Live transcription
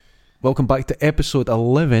Welcome back to episode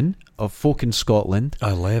 11 of Folk in Scotland.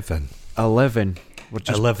 11. We're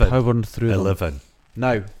just powering through them. 11.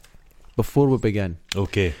 Now, before we begin,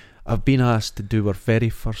 Okay. I've been asked to do our very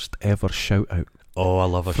first ever shout out Oh, I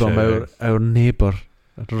love a from shout our neighbour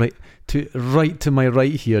right to my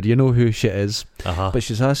right here. You know who she is. out. But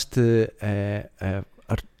she's asked to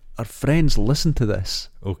our friends listen to this.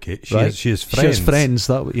 Okay. She Right. has friends. She has friends.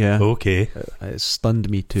 That yeah. Okay. It stunned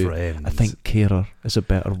me too. Friends. I think carer is a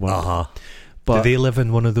better word. Do But they live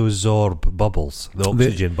in one of those Zorb bubbles? The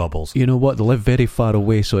oxygen bubbles? you know what? They live very far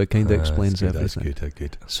away, so it kind of explains that's everything. That's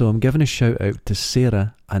good. So I'm giving a shout out to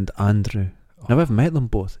Sarah and Andrew. Now I've met them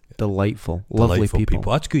both. Delightful, lovely people.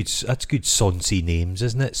 That's good sonsy names,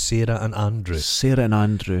 isn't it? Sarah and Andrew. Sarah and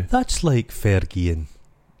Andrew. That's like Fergie and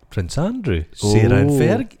Prince Andrew. Sarah and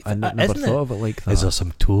Fergie. I never Isn't thought it? of it like that. Is there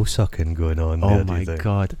some toe sucking going on Oh there? my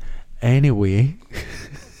god. Anyway,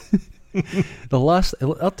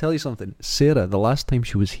 I'll tell you something. Sarah, the last time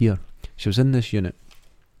she was here, she was in this unit,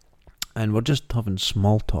 and we're just having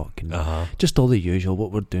small talk and just all the usual,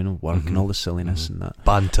 what we're doing at work and all the silliness and that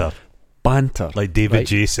Banter. Like David right?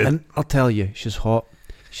 Jason. And I'll tell you, she's hot.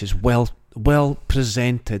 She's well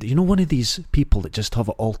presented. You know, one of these people that just have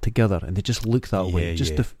it all together and they just look that way,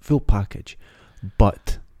 just the full package.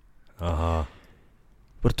 But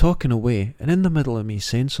we're talking away, and in the middle of me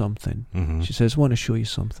saying something, she says, "I want to show you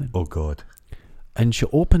something." Oh God. And she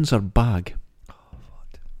opens her bag.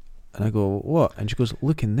 And I go, "What?" And she goes,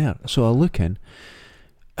 "Look in there." So I look in,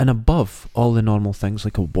 and above all the normal things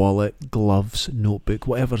like a wallet, gloves, notebook,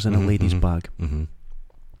 whatever's in a lady's bag,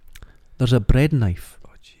 there's a bread knife.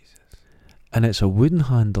 Oh Jesus. And it's a wooden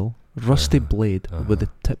handle, rusty blade with the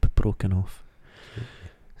tip broken off.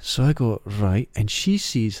 So I go, right, and she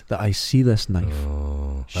sees that I see this knife.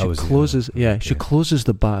 Oh, She closes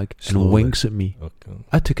the bag Slowly. and winks at me. Okay.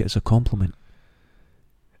 I took it as a compliment.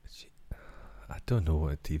 I don't know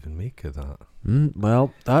what to even make of that.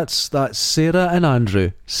 Well, that's Sarah and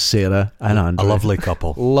Andrew. Sarah and Andrew. A lovely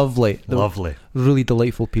couple. Lovely. They're Lovely. really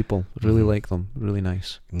delightful people. Really like them. Really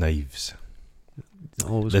nice. Knives.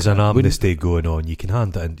 Always There's good. an amnesty going on. You can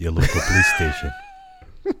hand it into your local police station.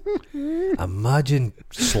 Imagine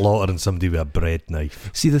slaughtering somebody with a bread knife.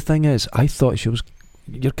 See, the thing is, I thought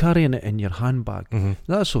you're carrying it in your handbag.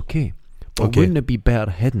 That's okay. But wouldn't it be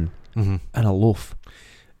better hidden in a loaf?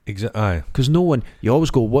 Aye. Because you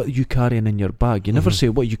always go, "What are you carrying in your bag?" You never say,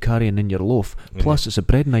 "What are you carrying in your loaf?" Plus, it's a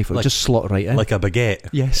bread knife. It'll just slot right in. Like a baguette.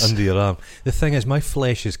 Yes. Under your arm. The thing is, my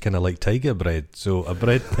flesh is kind of like tiger bread, so a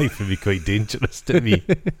bread knife would be quite dangerous to me.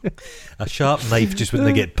 A sharp knife just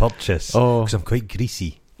wouldn't get purchased. Oh. Because I'm quite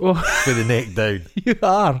greasy. Oh. With the neck down. You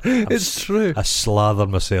are. It's true. I slather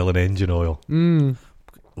myself in engine oil.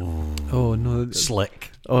 Oh, no.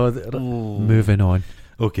 Slick. Moving on.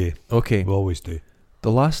 Okay. Okay. We always do.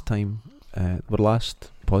 The last time, our last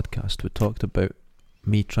podcast, we talked about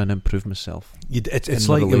me trying to improve myself. It's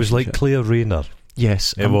like it was like Claire Rayner.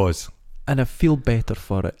 Yes. It was. And I feel better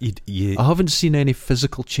for it. You I haven't seen any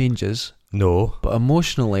physical changes. No. But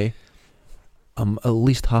emotionally, I'm at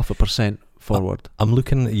least 0.5% forward. I'm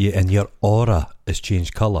looking at you and your aura has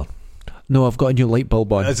changed colour. No, I've got a new light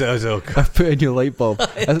bulb on. Is it okay? I've put a new light bulb.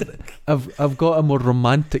 I've got a more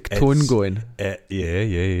romantic tone going.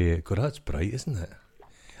 Yeah. God, that's bright, isn't it?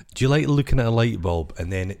 Do you like looking at a light bulb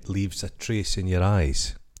and then it leaves a trace in your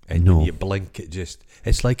eyes? And No. when you blink,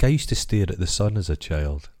 it's like I used to stare at the sun as a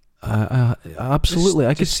child. Absolutely,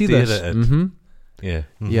 I could see stare this. at it. Yeah.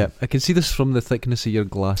 Yeah, I can see this from the thickness of your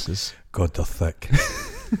glasses. God, they're thick.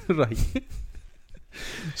 Right.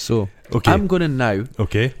 So, Okay. I'm going to now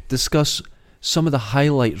Okay. discuss some of the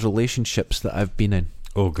highlight relationships that I've been in.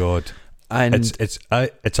 Oh God. And it's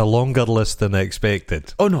a longer list than I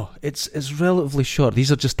expected. oh no, it's relatively short. These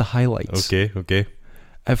are just the highlights. Okay.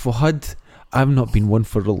 If we had, I've not been one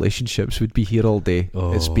for relationships. We'd be here all day.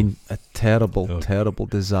 Oh. It's been a terrible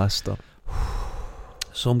disaster.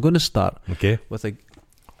 So I'm going to start Okay. with a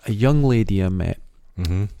young lady I met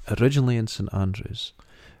originally in St Andrews,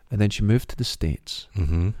 and then she moved to the States.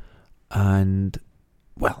 And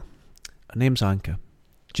well, her name's Anka,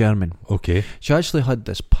 German. Okay. She actually had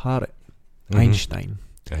this parrot, Einstein,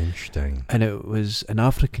 and it was an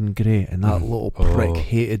African grey, and that little prick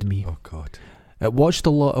hated me. Oh God. It watched a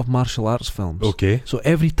lot of martial arts films. Okay. So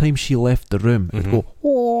every time she left the room, it'd go,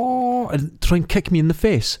 "Oh," and try and kick me in the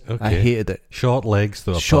face. Okay. I hated it. Short legs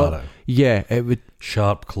though. Short, yeah, it would.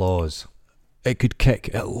 Sharp claws. It could kick.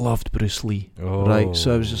 It loved Bruce Lee. Oh. Right,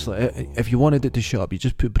 so I was just like, if you wanted it to shut up, you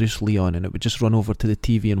just put Bruce Lee on, and it would just run over to the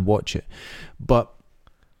TV and watch it. But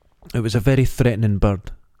it was a very threatening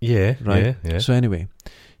bird. Yeah. Right. Yeah. So anyway,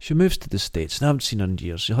 she moves to the States, and I haven't seen her in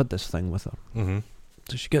years. She had this thing with her.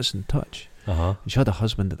 So she gets in touch. Uh-huh. She had a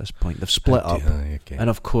husband at this point. They've split up. Okay. And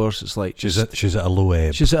of course, it's like... She's at a low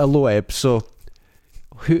ebb. She's at a low ebb, so...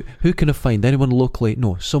 Who can I find? Anyone locally?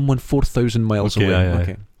 No, someone 4,000 miles away.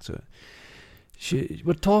 Okay, so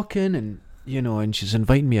we're talking, and and she's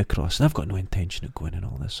inviting me across, and I've got no intention of going and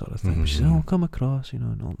all this sort of thing. She said, "Oh, come across,"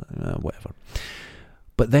 and all that, whatever.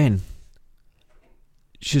 But then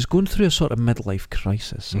she's going through a sort of midlife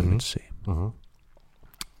crisis, I would say,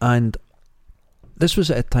 and this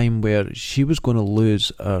was at a time where she was going to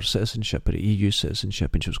lose her citizenship, her EU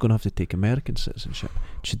citizenship, and she was going to have to take American citizenship.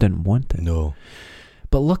 She didn't want it. No.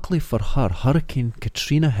 But luckily for her, Hurricane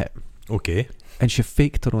Katrina hit. Okay. And she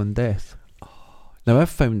faked her own death. Now I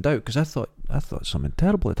found out, because I thought something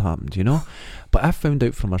terrible had happened, But I found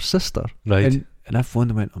out from her sister. Right. And I phoned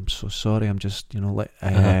and went, "I'm so sorry, I'm just,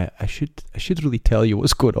 I should really tell you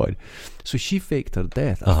what's going on." So she faked her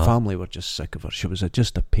death. Her family were just sick of her. She was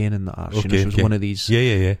just a pain in the arse. Okay, she was one of these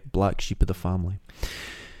black sheep of the family.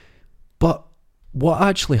 But what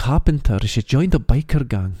actually happened to her is she joined a biker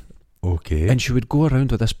gang. Okay. And she would go around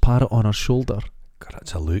with this parrot on her shoulder. God,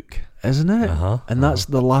 that's a look. Isn't it? And that's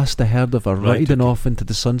the last I heard of her, riding off into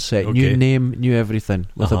the sunset. New name, new everything,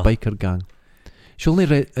 with a biker gang. She only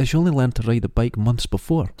learned to ride a bike months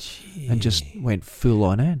before. And just went full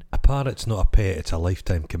on in. A parrot's not a pet, it's a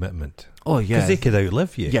lifetime commitment. Oh, yeah. Because they could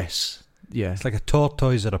outlive you. Yes. Yeah. It's like a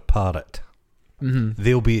tortoise or a parrot. Mm-hmm.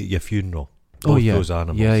 They'll be at your funeral. Both those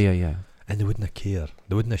animals. Yeah. And they wouldn't care.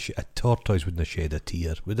 They wouldn't. A tortoise wouldn't shed a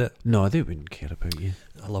tear, would it? No, they wouldn't care about you.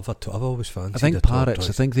 I love it. I've always fancied. I think a parrots. tortoise.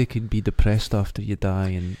 I think they can be depressed after you die,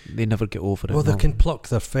 and they never get over it. Well, they can pluck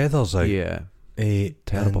their feathers out. Yeah,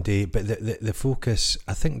 terrible. And, but the focus.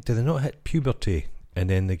 I think, do they not hit puberty and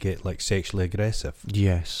then they get like sexually aggressive?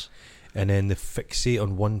 Yes. And then they fixate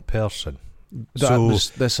on one person. That was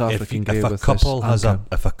this African guy with if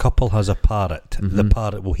a couple has a parrot, the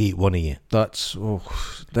parrot will hate one of you. That's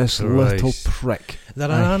this little prick.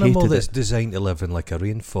 They're an animal that's designed to live in like a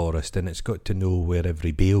rainforest, and it's got to know where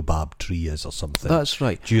every baobab tree is or something. That's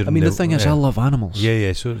right. The thing is, I love animals.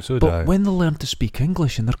 Yeah. So do I. But when they learn to speak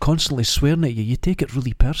English and they're constantly swearing at you, you take it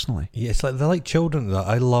really personally. Yeah, it's like they're like children. That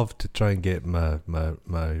I love to try and get my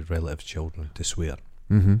relatives' children to swear.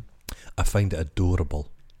 Mm-hmm. I find it adorable.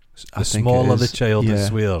 The smaller the child that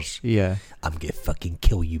swears, I'm gonna fucking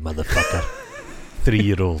kill you, motherfucker.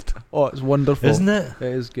 3-year-old. Oh, it's wonderful, isn't it?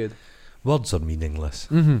 It is good. Words are meaningless.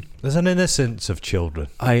 Mm-hmm. There's an innocence of children.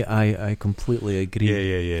 I completely agree.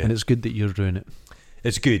 Yeah. And it's good that you're doing it.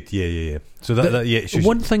 It's good. Yeah. So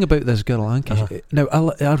one thing about this girl, Anki. Now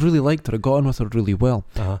I really liked her. I got on with her really well.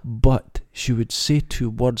 But she would say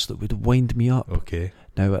 2 words that would wind me up. Okay.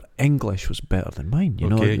 Now, her English was better than mine,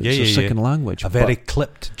 it's a second language. A very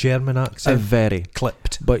clipped German accent. A very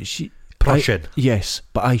clipped. But Prussian. Yes,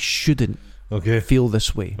 but I shouldn't feel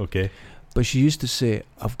this way. Okay. But she used to say,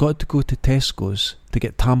 "I've got to go to Tesco's to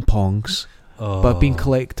get tampons, but I've been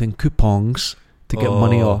collecting coupons to get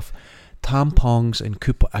money off." Tampons and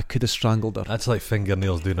coupons. I could have strangled her. That's like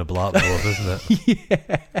fingernails doing a blackboard, isn't it?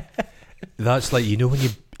 Yeah. That's like, when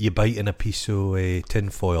you bite in a piece of tin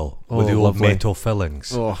foil with the old metal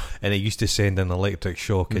fillings, and it used to send an electric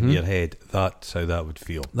shock into your head. That's how that would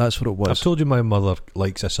feel. That's what it was. I've told you my mother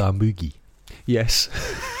likes a sambugi. Yes.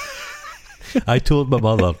 I told my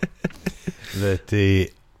mother that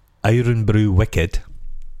Iron Brew Wicked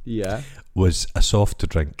was a soft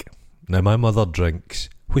drink. Now my mother drinks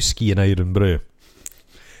whiskey and Iron Brew,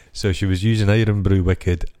 so she was using Iron Brew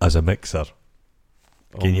Wicked as a mixer.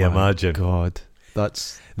 Can you imagine? God,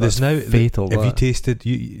 that's now fatal. Have you tasted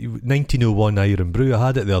 1901 Iron Brew? I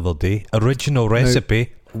had it the other day. Original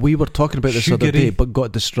recipe. We were talking about this sugary, other day, but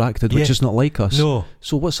got distracted, which is not like us. No.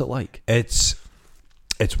 So what's it like? It's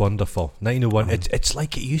wonderful. 1901. It's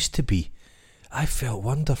like it used to be. I felt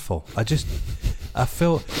wonderful. I just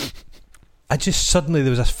suddenly there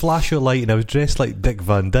was a flash of light, and I was dressed like Dick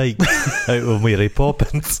Van Dyke out of Mary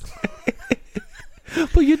Poppins.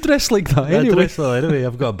 But you dress like that anyway.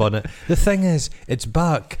 I've got a bonnet. The thing is, it's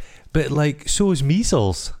back, but like so is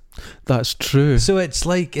measles. That's true. So it's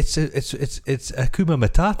like it's Hakuna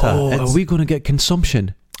Matata. Are we going to get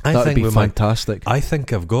consumption? That would be fantastic. I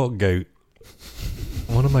think I've got gout.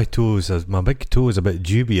 One of my toes, my big toe, is a bit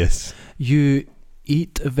dubious. You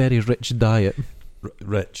eat a very rich diet.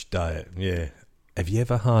 Rich diet, yeah. Have you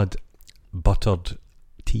ever had buttered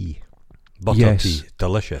tea? Tea,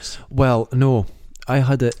 delicious. Well, no. I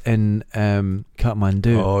had it in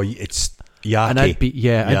Kathmandu. Oh, it's yaki. And I'd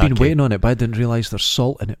been waiting on it, but I didn't realise there's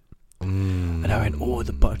salt in it. And I went,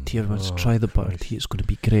 the butter tea. I must try the butter tea. It's going to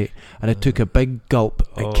be great. And I took a big gulp.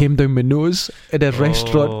 It came down my nose in a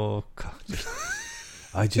restaurant. God.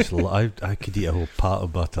 I could eat a whole pat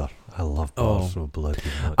of butter. I love butter so bloody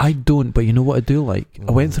much. I don't, but you know what I do like?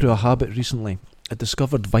 I went through a habit recently. I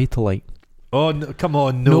discovered Vitalite. Oh, no, come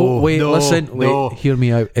on, wait, hear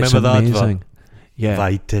me out. It's remember amazing. That yeah,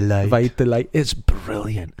 Vitalite. It's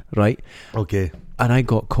brilliant, right? Okay. And I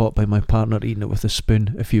got caught by my partner eating it with a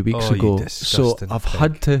spoon a few weeks ago. So I've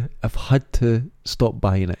had to stop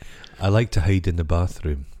buying it. I like to hide in the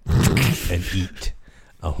bathroom and eat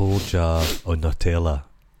a whole jar of Nutella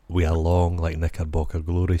with a long, like, Knickerbocker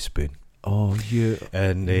Glory spoon. Oh, you.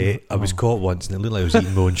 And I was caught once, and it looked like I was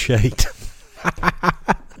eating my own shite.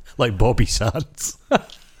 Like Bobby Sands.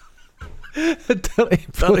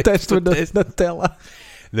 Protest with Nutella.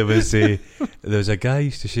 There was a guy I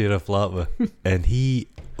used to share a flat with, and he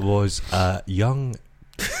was a young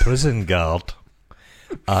prison guard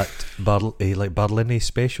at Barlinnie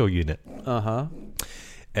Special Unit.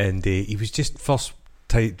 And he was just first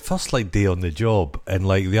like day on the job, and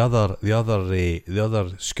like the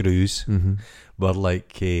other screws were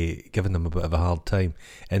like giving them a bit of a hard time,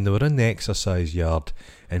 and they were in the exercise yard,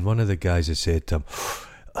 and one of the guys had said to him,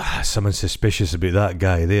 "Something suspicious about that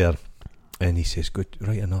guy there." And he says, "Good,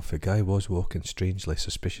 right enough, the guy was walking strangely,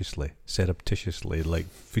 suspiciously, surreptitiously, like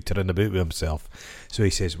footering about with himself." So he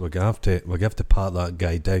says, we're going to have to pat that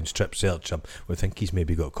guy down, strip search him. We think he's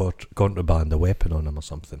maybe got contraband, a weapon on him or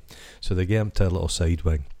something. So they get him to a little side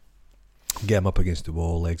wing, get him up against the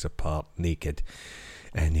wall, legs apart, naked.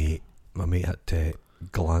 And my mate had to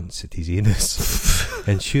glance at his anus.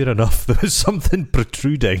 And sure enough, there was something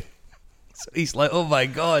protruding. So he's like, oh my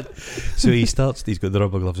God. So he's got the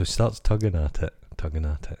rubber gloves, he starts tugging at it.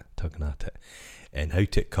 And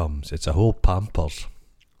out it comes. It's a whole Pampers.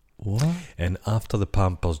 What? And after the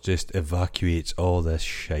Pampers just evacuates all this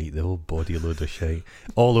shite, the whole body load of shite,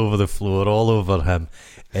 all over the floor, all over him.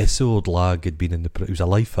 This old lag had been he was a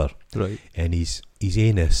lifer. Right. And his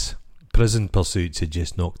anus, prison pursuits had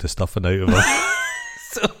just knocked the stuffing out of him.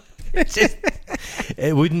 So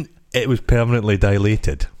it was permanently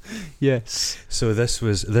dilated. Yes. So this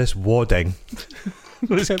wadding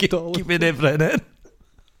was keeping everything in.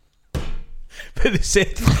 But they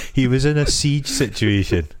said he was in a siege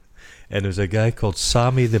situation, and there was a guy called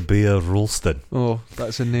Sammy the Bear Rolston. Oh,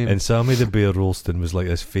 that's a name. And Sammy the Bear Rolston was like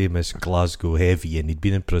this famous Glasgow heavy, and he'd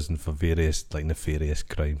been in prison for various like nefarious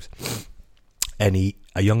crimes. And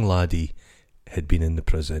a young laddie had been in the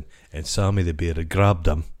prison, and Sammy the Bear had grabbed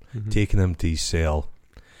him, taken him to his cell,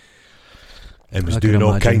 and was doing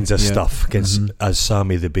all kinds of stuff against as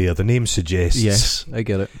Sammy the Bear. The name suggests. Yes, I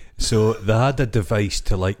get it. So they had a device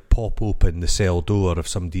to like pop open the cell door if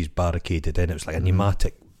somebody's barricaded in. It was like a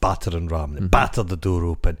pneumatic battering ram that battered the door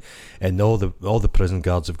open, and all the prison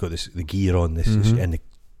guards have got the gear on this and the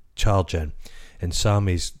charge in, and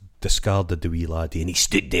Sammy's discarded the wee laddie, and he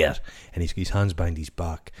stood there, and he's got his hands behind his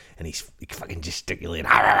back, and he's fucking gesticulating,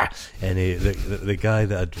 and the guy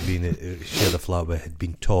that had been shared a flat with had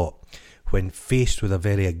been taught, when faced with a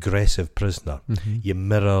very aggressive prisoner, you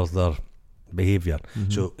mirror their behaviour.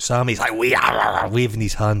 So Sammy's like waving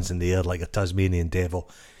his hands in the air like a Tasmanian devil,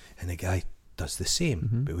 and the guy does the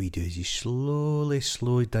same. But what he does is he slowly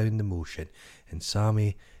slow down the motion, and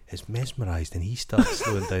Sammy is mesmerised, and he starts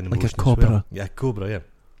slowing down the like motion a cobra. as well. Yeah, cobra, yeah.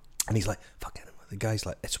 And he's like, fucking, the guy's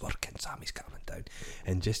like, it's working, Sammy's calming down.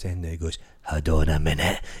 And just then he goes, hold on a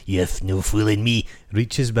minute, you've no fooling me.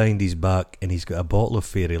 Reaches behind his back, and he's got a bottle of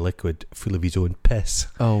fairy liquid full of his own piss.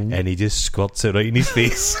 Oh. And he just squirts it right in his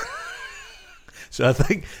face. So I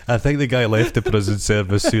think the guy left the prison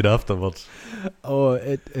service soon afterwards. Oh,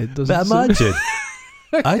 it doesn't. But imagine,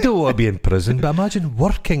 I don't want to be in prison, but imagine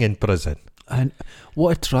working in prison. And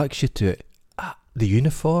what attracts you to it? The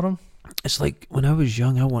uniform. It's like when I was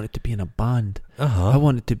young, I wanted to be in a band. I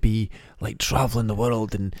wanted to be like travelling the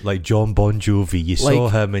world and like John Bon Jovi. You saw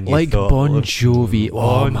him and you like thought, Bon Jovi.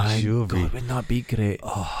 Bon my Jovi. God, wouldn't that be great?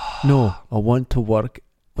 No, I want to work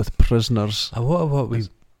with prisoners. I want to work with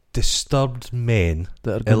disturbed men,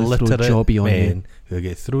 that are going to throw jobby on men who are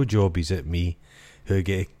going to throw jobbies at me, who are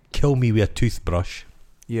going to kill me with a toothbrush.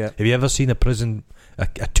 Yeah. Have you ever seen a prison a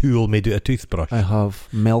tool made out of a toothbrush? I have.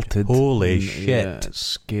 Melted. Holy shit! Yeah, it's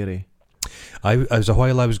scary. As a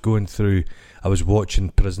while I was going through, I was watching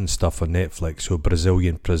prison stuff on Netflix. So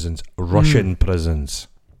Brazilian prisons, Russian prisons.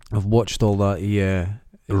 I've watched all that. Yeah.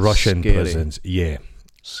 Russian scary. prisons. Yeah.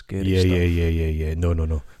 Scary stuff. Yeah.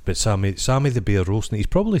 No. But Sammy the Bear Rolston, he's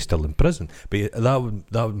probably still in prison. But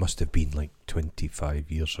that must have been like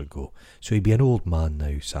 25 years ago. So he'd be an old man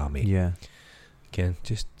now, Sammy. Yeah. Again,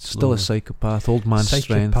 just still a psychopath, old man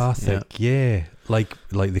strength. Psychopathic, yeah. Like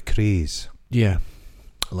the Craze. Yeah.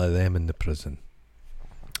 Like them in the prison.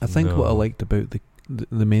 I think what I liked about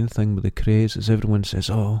the main thing with the Krays is everyone says,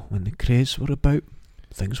 oh, when the Krays were about,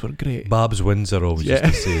 things were great. Babs Windsor always used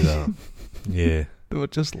to say that. Yeah. They were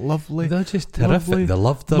just lovely. They're just terrific. They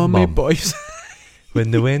loved their mummy mum. boys.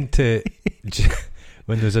 When they went to...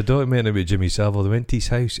 when there was a documentary about Jimmy Savile, they went to his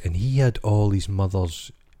house and he had all his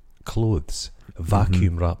mother's clothes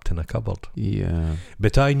vacuum wrapped in a cupboard. Yeah.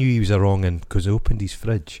 But I knew he was a wrong un because I opened his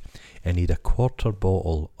fridge and he had a quarter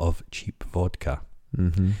bottle of cheap vodka,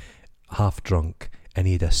 half drunk, and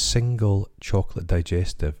he had a single chocolate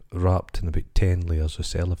digestive wrapped in about 10 layers of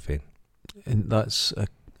cellophane. And that's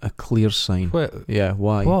a clear sign. What? Yeah,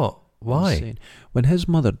 why? What? Why? Insane. When his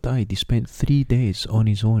mother died, he spent 3 days on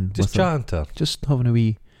his own. Just chatting to her. Just having a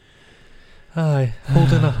wee... Aye,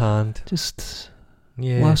 holding her hand. Just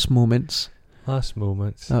Last moments.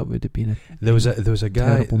 That would have been there was a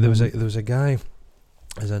guy. terrible There was a guy.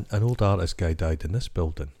 As an old artist guy died in this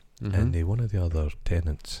building, and one of the other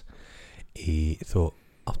tenants, he thought,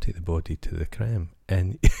 I'll take the body to the creme,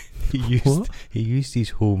 and he used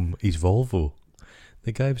his Volvo.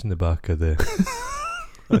 The guy was in the back of the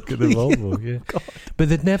Volvo, yeah. God. But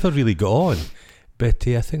they'd never really got on. But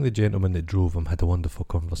I think the gentleman that drove him had a wonderful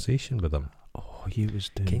conversation with him. Oh, he was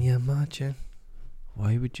doing... Can you imagine?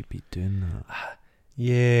 Why would you be doing that?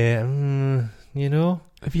 Yeah, you know.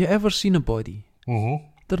 Have you ever seen a body?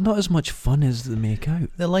 They're not as much fun as they make out.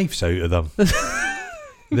 The life's out of them.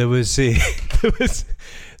 There was a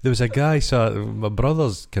guy. So my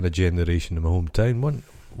brother's kind of generation in my hometown.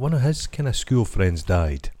 One of his kind of school friends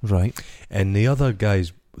died. Right. And the other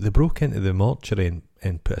guys, they broke into the mortuary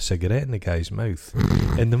and put a cigarette in the guy's mouth.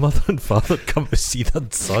 And the mother and father come to see their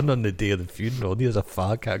son on the day of the funeral. And he has a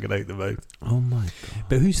fag hanging out the mouth. Oh my God.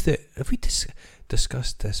 But have we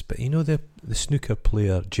discussed this? But you know the snooker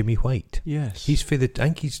player Jimmy White? Yes. I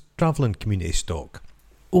think he's travelling community stock.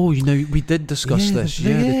 Oh, you know, we did discuss this.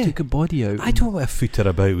 Yeah, they took a body out. I don't want to footer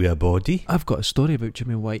about with a body. I've got a story about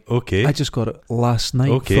Jimmy White. Okay. I just got it last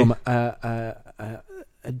night from a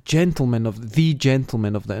gentleman of the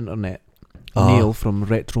internet, Neil from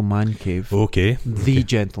Retro Man Cave. Okay. The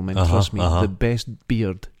gentleman, trust me, the best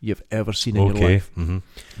beard you've ever seen in your life.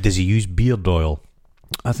 Does he use beard oil?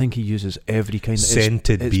 I think he uses every kind of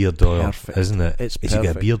scented beard oil, perfect. Isn't it? It's perfect. Has he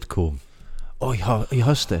got a beard comb? Oh, he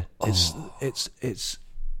has to. It's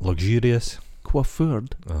luxurious,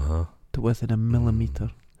 coiffured to within a millimetre.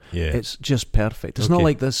 Yeah, it's just perfect. It's not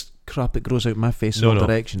like this crap that grows out my face in all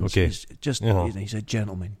directions. Okay. He's just he's a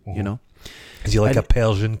gentleman, you know. Is he like a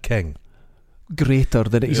Persian king? Greater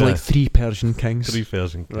than it. He's like 3 Persian kings. 3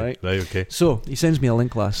 Persian kings. Right, okay. So he sends me a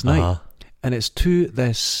link last night, and it's to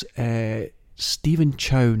this Stephen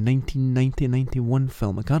Chow 1990-91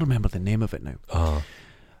 film. I can't remember the name of it now.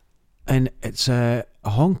 And it's a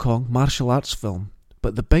Hong Kong martial arts film,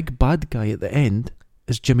 but the big bad guy at the end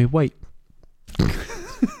is Jimmy White.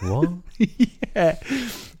 What? Yeah,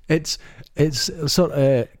 it's sort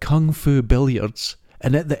of kung fu billiards,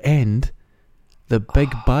 and at the end, the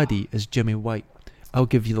big baddie is Jimmy White. I'll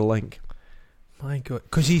give you the link. My God,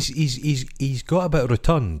 because he's got a bit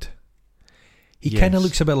rotund. He kind of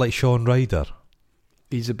looks a bit like Shaun Ryder.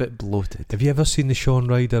 He's a bit bloated. Have you ever seen the Shaun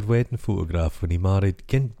Ryder wedding photograph when he married?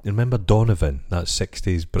 Remember Donovan, that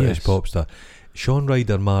 60s British pop star? Shaun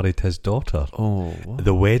Ryder married his daughter. Oh, what?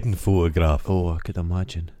 The wedding photograph. Oh, I could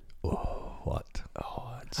imagine. Oh, what?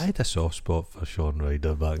 Oh, I had a soft spot for Shaun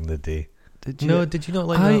Ryder back in the day. Did you? No, did you not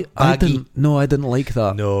like that? I didn't. No, I didn't like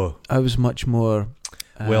that. No, I was much more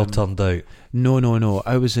well turned out. No.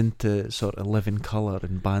 I was into sort of Living Colour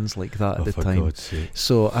and bands like that at the for time. God's sake.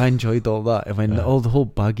 So I enjoyed all that. And when all the whole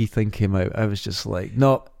baggy thing came out, I was just like,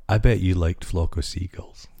 no. I bet you liked Flock of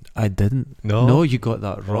Seagulls. I didn't. No, you got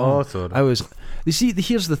that wrong. Oh, sorry. I was. You see,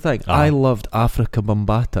 here's the thing. I loved Africa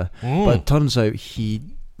Bambaataa, but it turns out he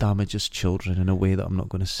damages children in a way that I'm not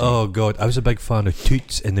going to say. Oh God, I was a big fan of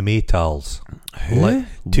Toots and the Maytals. Who?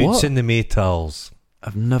 Toots and the Maytals.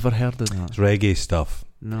 I've never heard of that. It's reggae stuff.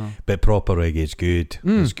 No, but proper reggae is good.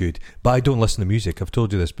 It's good. But I don't listen to music. I've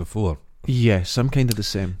told you this before. Yes, I'm kind of the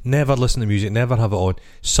same. Never listen to music. Never have it on.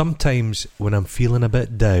 Sometimes when I'm feeling a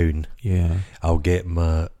bit down, I'll get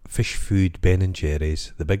my fish food Ben and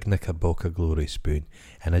Jerry's, the big Knickerbocker Glory spoon,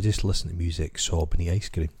 and I just listen to music, sob and eat ice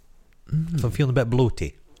cream. If I'm feeling a bit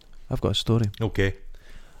bloaty. I've got a story. Okay.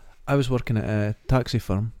 I was working at a taxi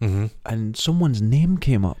firm, and someone's name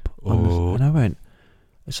came up on this, and I went,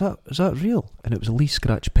 is that real? And it was Lee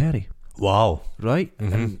Scratch Perry. Wow. Right?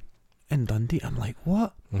 And in Dundee, I'm like,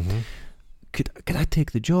 what? Could I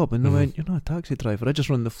take the job? And they went, you're not a taxi driver, I just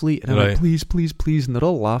run the fleet. And I went, please, and they're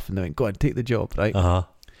all laughing. They went, go on, take the job, right?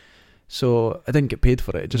 So I didn't get paid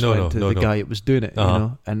for it. I just went to the guy that was doing it, you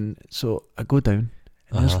know. And so I go down,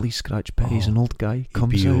 And there's Lee Scratch Perry's an old guy,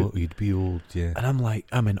 comes out. He'd be old, yeah. And I'm like,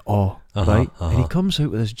 I'm in awe, right? And he comes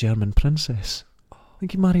out with this German princess. I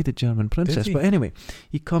think he married a German princess. But anyway,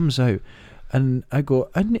 he comes out, and I go,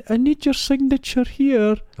 I need your signature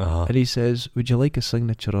here. And he says, would you like a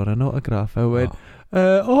signature or an autograph? I went,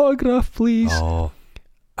 autograph, please.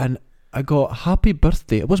 And I got happy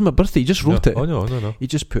birthday. It wasn't my birthday, he just wrote it. Oh, no. He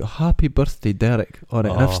just put happy birthday, Derek, on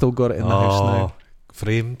it. And I've still got it in the house now.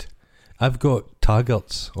 Framed. I've got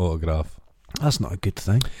Taggart's autograph. That's not a good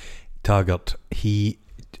thing. Taggart,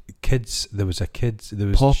 there was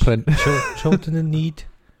paw print. Children in Need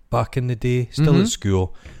back in the day, still at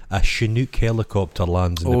school. A Chinook helicopter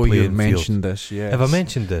lands in the playing field. You mentioned this, yes. Have I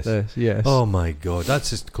mentioned this? Yes. Oh my God,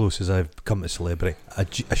 that's as close as I've come to celebrity. I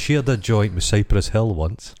shared a joint with Cypress Hill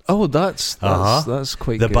once. Oh, that's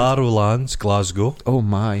quite good. The Barrowlands, Glasgow. Oh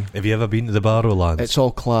my. Have you ever been to the Barrowlands? It's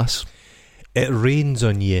all class. It rains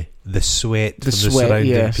on you, the sweat from the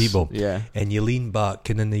surrounding people. Yeah. And you lean back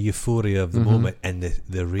and in the euphoria of the moment, and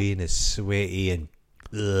the rain is sweaty and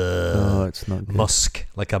it's not good. Musk,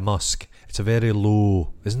 like a musk. It's a very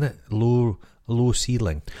low, isn't it? Low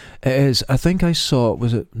ceiling. It is. I think I saw,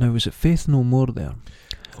 was it Faith No More there?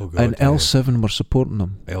 Oh God, and L7 were supporting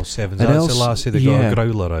them. L7, that's the lassie that got a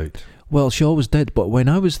growler out. Well, she always did, but when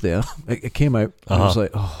I was there, it came out, and I was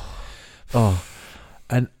like, oh.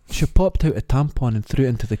 And she popped out a tampon and threw it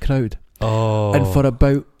into the crowd. Oh. And for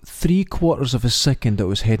about 3/4 of a second it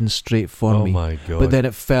was heading straight for me. Oh my God. But then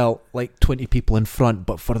it felt like 20 people in front.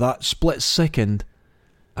 But for that split second,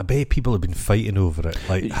 I bet people have been fighting over it,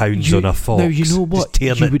 like hounds on a fox. Now you know what?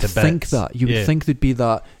 You would think bits. that. You would think there'd be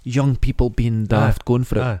that young people being daft going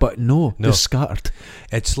for it. But no, they're scattered.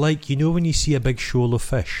 It's like, you know when you see a big shoal of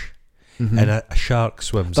fish and a shark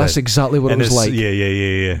swims That's in, exactly what it was like.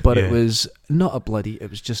 Yeah. But it was not a bloody, it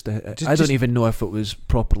was just I don't even know if it was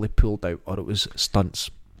properly pulled out or it was stunts.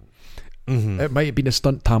 It might have been a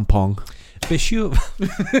stunt tampon. But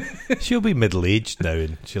she'll be middle-aged now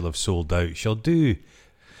and she'll have sold out. She'll do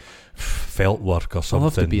felt work or something. I'll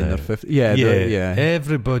have to be in their 50s. Yeah.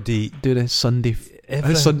 Everybody do the Sunday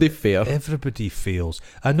fair. Everybody fails.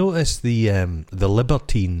 I noticed the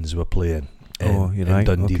Libertines were playing in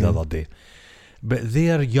Dundee the other day. But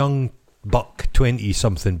their young buck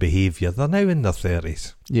 20-something behaviour, they're now in their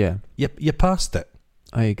 30s. Yeah. You passed it.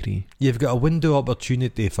 I agree. You've got a window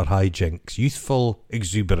opportunity for hijinks, youthful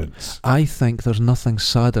exuberance. I think there's nothing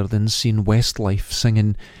sadder than seeing Westlife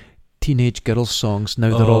singing teenage girl songs.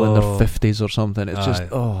 Now they're all in their 50s or something. It's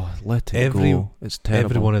just, let it go. It's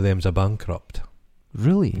terrible. Every one of them's a bankrupt.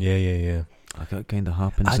 Really? Yeah. That kind of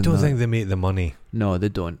happens. I don't think they make the money. No, they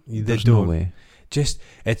don't. There's no way. Just,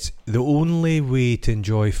 it's the only way to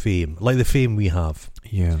enjoy fame, like the fame we have.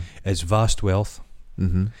 Yeah. Is vast wealth.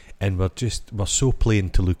 And we're so plain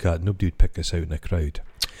to look at, nobody would pick us out in a crowd.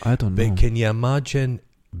 I don't know. But can you imagine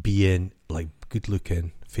being like good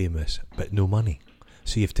looking, famous, but no money?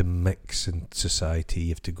 So you have to mix in society, you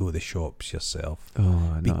have to go to the shops yourself.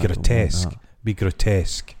 Be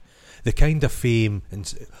grotesque. The kind of fame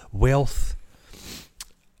and wealth,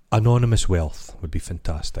 anonymous wealth would be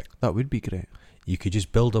fantastic. That would be great. You could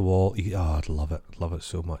just build a wall. I'd love it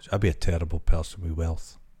so much. I'd be a terrible person with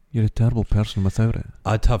wealth. You're a terrible person without it.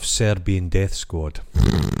 I'd have Serbian Death Squad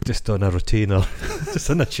just on a retainer, just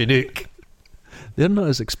on a Chinook. They're not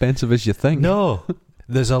as expensive as you think. No,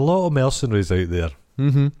 there's a lot of mercenaries out there.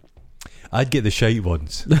 I'd get the shite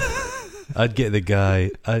ones. I'd get the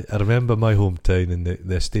guy. I remember my hometown in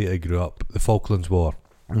the estate I grew up, the Falklands War,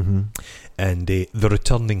 and the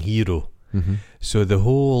returning hero. So the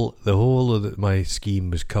whole of my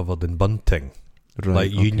scheme was covered in bunting.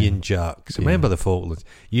 Right, like Union Jacks. Remember the Falklands?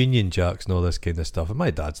 Union Jacks and all this kind of stuff. And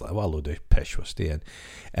my dad's like, what a load of pish we're staying.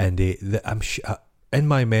 And in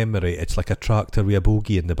my memory, it's like a tractor with a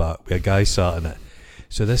bogie in the back with a guy sat in it.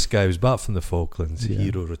 So this guy was back from the Falklands.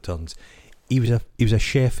 Hero returns. He was a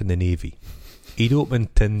chef in the Navy. He'd open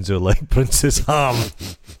tins of like Prince's ham.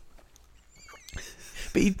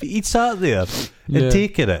 But he'd sat there and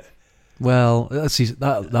taken it. Well,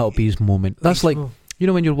 that'll be his moment. That's like, you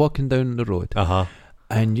know, when you're walking down the road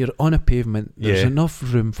and you're on a pavement, there's enough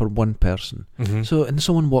room for one person. So, and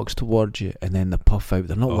someone walks towards you and then they puff out.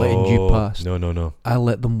 They're not letting you pass. No. I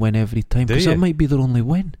let them win every time because that might be their only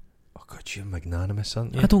win. Oh God, you're magnanimous,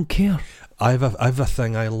 aren't you? I don't care. I've a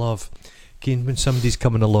thing I love. When somebody's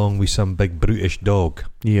coming along with some big brutish dog,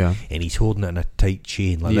 and he's holding it in a tight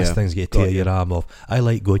chain, like this thing's going to tear your arm off. I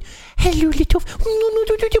like going, hello little,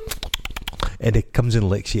 and it comes and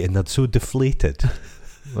licks you, and they're so deflated.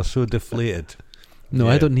 They're so deflated. No,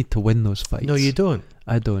 I don't need to win those fights. No, you don't.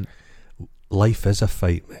 I don't. Life is a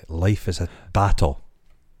fight, mate. Life is a battle.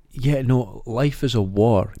 Yeah, no, life is a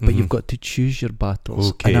war, but you've got to choose your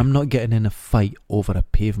battles. Okay. And I'm not getting in a fight over a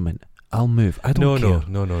pavement. I'll move. I don't care.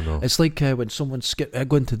 No. It's like when someone I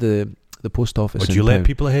go into the post office. Would you let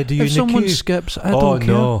people ahead of you if in the queue? someone skips, I don't care.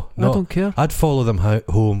 No. I don't care. I'd follow them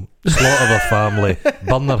home, slaughter their family,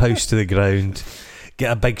 burn their house to the ground,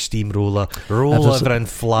 get a big steamroller, roll everything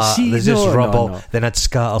flat. There's just rubble. No. Then I'd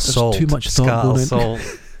scatter salt. Too much thought going salt.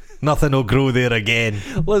 Nothing will grow there again.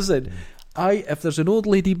 Listen, if there's an old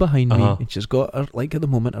lady behind me and she's got her, like at the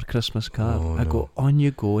moment, her Christmas card, I go, on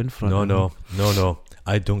you go in front of me. No.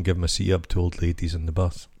 I don't give my seat up to old ladies in the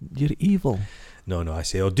bus. You're evil. No, I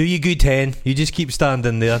say, do you good, hen. You just keep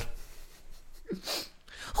standing there.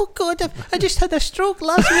 Oh God, I just had a stroke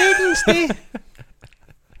last Wednesday.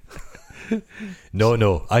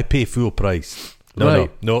 No, I pay full price. No.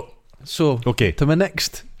 So, okay. To my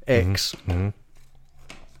next ex, I'm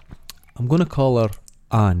going to call her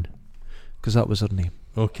Anne, because that was her name.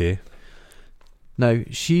 Okay. Now,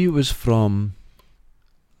 she was from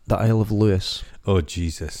the Isle of Lewis. Oh,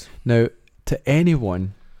 Jesus. Now, to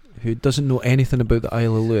anyone who doesn't know anything about the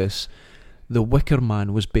Isle of Lewis, the Wicker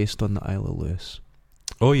Man was based on the Isle of Lewis.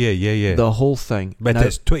 Oh, yeah. The whole thing. But now,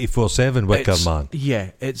 it's 24/7 Wicker Man.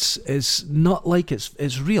 Yeah, it's not like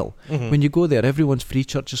it's real. When you go there, everyone's Free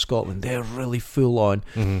Church of Scotland. They're really full on.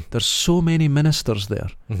 There's so many ministers there.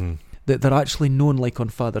 That they're actually known, like on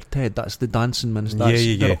Father Ted. That's the dancing minister.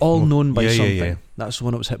 They're all known by something. Yeah. That's the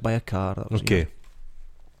one that was hit by a car. Okay.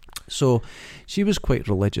 So she was quite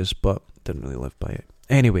religious, but didn't really live by it.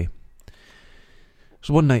 Anyway,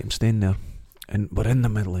 so one night I'm staying there, and we're in the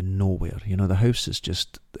middle of nowhere. You know, the house is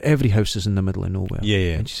just, every house is in the middle of nowhere.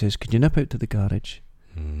 Yeah. And she says, could you nip out to the garage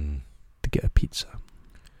to get a pizza?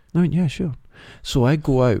 I went, yeah, sure. So I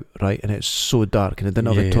go out, right, and it's so dark, and I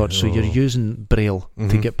didn't have a torch, so you're using braille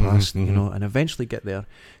to get past, you know, and eventually get there.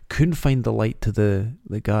 Couldn't find the light to the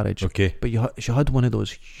garage. Okay. But she had one of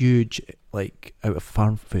those huge, like, out of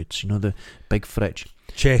farm foods, you know, the big fridge.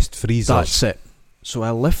 Chest freezers. That's it. So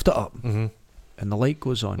I lift it up, and the light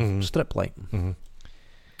goes on, strip light.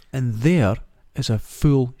 And there is a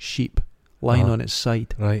full sheep lying on its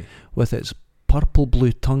side, right, with its purple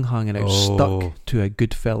blue tongue hanging out, stuck to a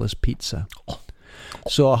Goodfellas pizza.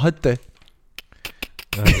 So I had to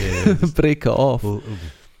break it off.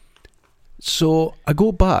 So I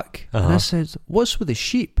go back and I said, what's with the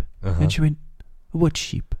sheep? And she went, what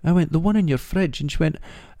sheep? I went, the one in your fridge. And she went,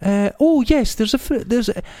 oh yes,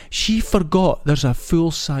 she forgot there's a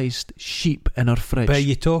full-sized sheep in her fridge. But are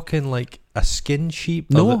you talking like a skin sheep?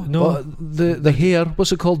 No, the hair,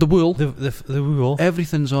 what's it called, the wool? The wool.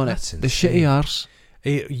 Everything's on That's it. insane. The shitty arse.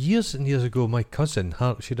 Years and years ago, my cousin,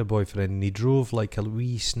 she had a boyfriend, and he drove like a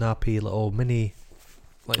wee snappy little mini,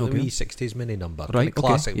 like a wee 60s mini number, right?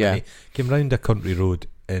 Classic mini. Came round a country road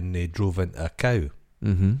and they drove into a cow.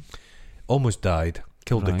 Almost died.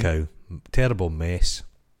 Killed the cow. Terrible mess.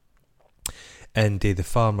 And the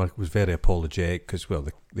farmer was very apologetic because, well,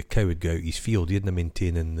 the cow would go out his field. He hadn't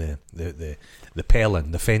maintaining the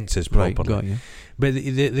pelling, the fences properly. Right, got you. But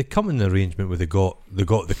they come in an arrangement where they got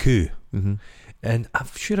the coup. And I'm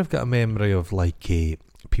sure I've got a memory of like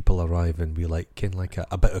people arriving with like kind of like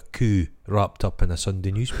a bit of coup wrapped up in a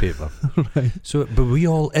Sunday newspaper. Right. So, but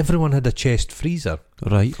everyone had a chest freezer.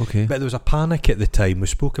 Right. Okay. But there was a panic at the time. We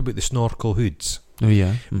spoke about the snorkel hoods. Oh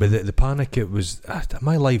yeah. But the panic, it was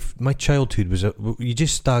my childhood was you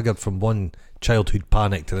just staggered from one childhood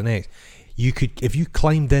panic to the next. You could, if you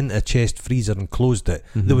climbed into a chest freezer and closed it,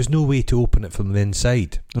 there was no way to open it from the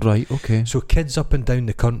inside. Right, okay. So kids up and down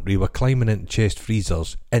the country were climbing into chest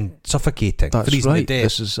freezers and suffocating, freezing to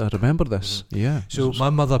death. I remember this. Yeah. So my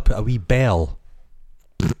mother put a wee bell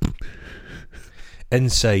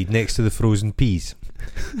inside next to the frozen peas.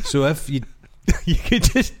 So if you could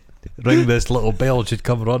just ring this little bell, she'd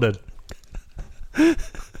come running.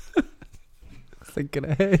 Thinking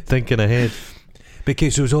ahead.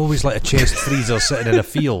 Because there was always like a chest freezer sitting in a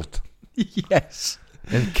field. Yes.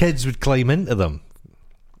 And kids would climb into them.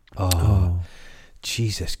 Oh.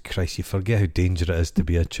 Jesus Christ, you forget how dangerous it is to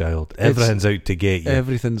be a child. Everything's out to get you.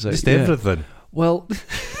 Everything's out. Just everything. Well,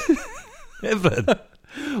 everything.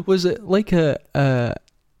 Was it like a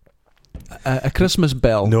Christmas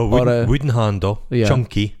bell? No, wooden handle,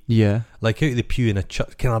 chunky. Yeah. Like out of the pew in a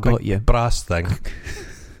kind of big brass thing.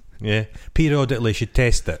 Yeah. Periodically she'd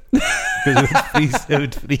test it. Because it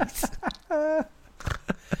would freeze.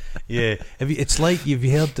 Yeah. It's like, you've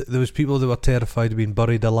heard that there was people that were terrified of being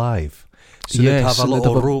buried alive. So they'd have a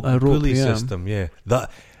little rope pulley system. Yeah.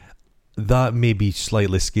 That maybe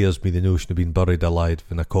slightly scares me, the notion of being buried alive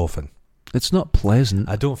in a coffin. It's not pleasant.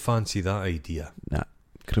 I don't fancy that idea. Nah.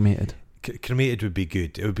 Cremated. cremated would be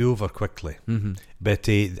good. It would be over quickly. Mm-hmm. But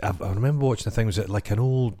I remember watching the thing. Was it like an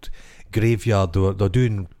old graveyard? They're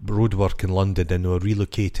doing road work in London and they were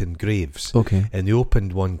relocating graves. Okay. And they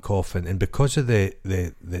opened one coffin, and because of the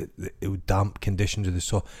damp conditions of the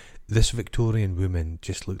soil, this Victorian woman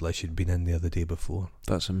just looked like she'd been in there the day before.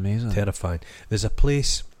 That's amazing. Terrifying. There's a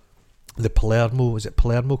place, the Palermo. Is it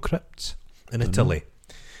Palermo Crypts in Italy?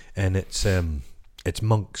 And it's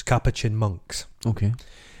monks, Capuchin monks. Okay.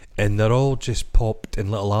 And they're all just popped in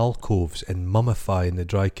little alcoves and mummify in the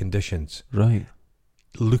dry conditions. Right.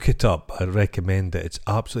 Look it up. I recommend it. It's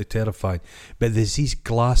absolutely terrifying. But there's these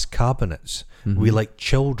glass cabinets with like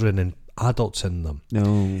children and adults in them. No.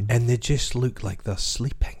 And they just look like they're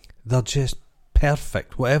sleeping. They're just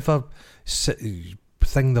perfect. Whatever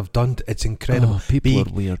thing they've done, it's incredible. Oh, people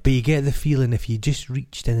are weird. But you get the feeling if you just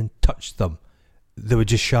reached in and touched them, they would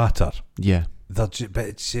just shatter. Yeah. But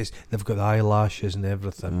it's just, they've got the eyelashes and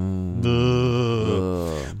everything.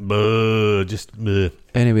 Just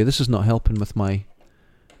Anyway, this is not helping with my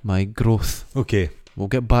growth. okay. We'll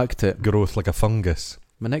get back to it. Growth like a fungus.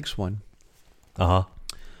 My next one. I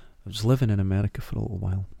was living in America for a little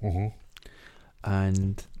while,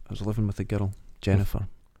 and I was living with a girl, Jennifer,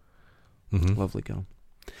 lovely girl.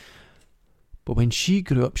 But when she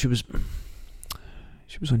grew up, she was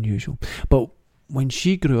unusual. But when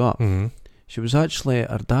she grew up, she was actually,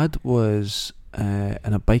 her dad was in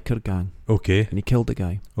a biker gang. Okay. And he killed a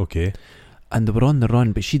guy. Okay. And they were on the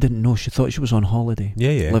run, but she didn't know. She thought she was on holiday.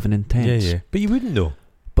 Yeah. Living in tents. Yeah. But you wouldn't know.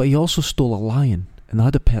 But he also stole a lion, and they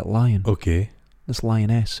had a pet lion. Okay. This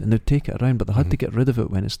lioness, and they'd take it around, but they had to get rid of it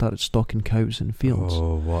when it started stalking cows in fields.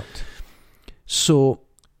 Oh, what? So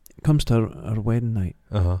it comes to her wedding night.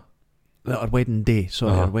 Her wedding day.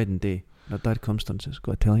 Sorry, her wedding day. Her dad comes to her and says,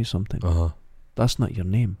 "Got to tell you something. That's not your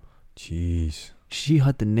name." Jeez. She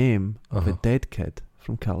had the name of a dead kid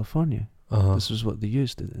from California. This is what they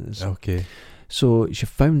used. Okay. So she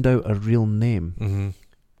found out her real name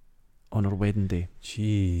on her wedding day.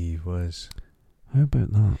 Gee whiz. How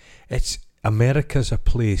about that? It's America's a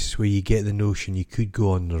place where you get the notion you could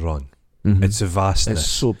go on the run. It's a vastness. It's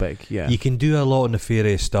so big. Yeah. You can do a lot of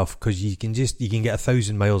nefarious stuff because you can get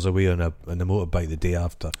 1,000 miles away on a motorbike the day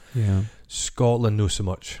after. Yeah. Scotland, no so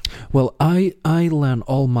much. Well, I learn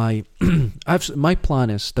all my my plan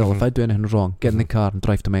is still, if I do anything wrong, get in the car and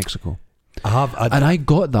drive to Mexico. I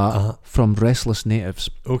got that from Restless Natives.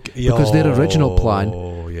 Okay. Because their original plan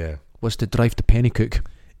was to drive to Pennycook.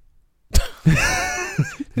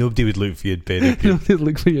 Nobody would look for you in Pennycook. Nobody would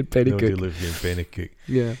look for you in Pennycook. Nobody would look for you in Pennycook.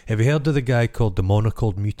 Yeah. Have you heard of the guy called the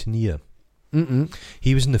Monocled Mutineer?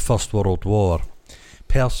 He was in the First World War.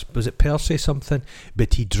 Was it Percy something?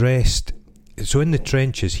 But he dressed... So in the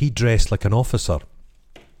trenches, he dressed like an officer.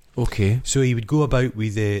 Okay. So he would go about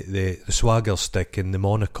with the swagger stick and the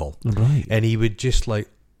monocle. Right. And he would just like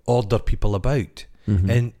order people about.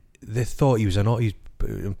 And they thought he was he'd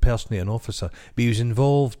impersonate an officer. But he was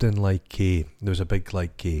involved in there was a big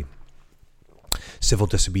civil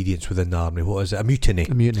disobedience within the army. What is it? A mutiny.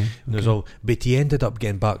 A mutiny. Okay. But he ended up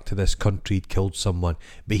getting back to this country. He'd killed someone.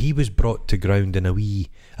 But he was brought to ground in a wee...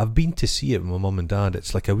 I've been to see it with my mum and dad.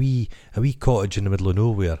 It's like a wee cottage in the middle of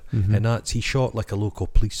nowhere. And he shot like a local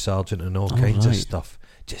police sergeant and all kinds of stuff.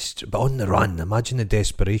 But on the run. Imagine the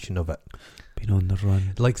desperation of it. Being on the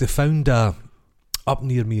run. Like they found up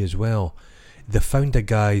near me as well, they found a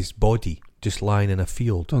guy's body just lying in a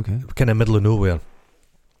field. Okay. Kind of middle of nowhere.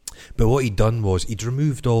 But what he'd done was he'd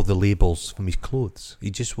removed all the labels from his clothes.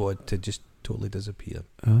 He just wanted to just totally disappear.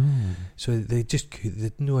 Oh. So they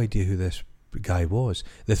had no idea who this guy was.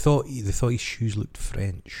 They thought his shoes looked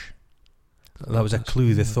French. That was a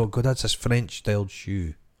clue. They thought, God, that's his French styled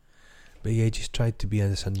shoe. But yeah, he just tried to be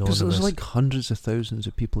this anonymous. Because there's like hundreds of thousands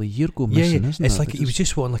of people a year go missing, isn't it's it? like he was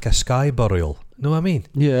just wanting like a sky burial. Know what I mean?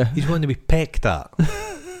 Yeah. He's wanting to be pecked at.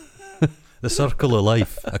 The circle of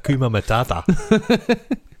life. Akuma Matata.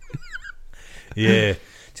 Yeah.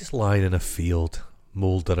 Just lying in a field,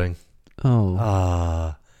 mouldering.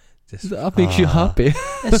 Oh. That makes you happy.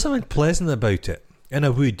 There's something pleasant about it. In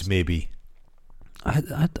a wood, maybe.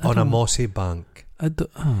 On a mossy bank.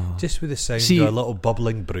 Just with the sound of a little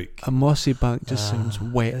bubbling brook. A mossy bank just sounds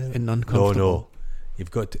wet and uncomfortable. No.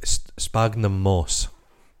 You've got sphagnum moss.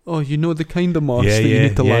 Oh, you know the kind of moss that you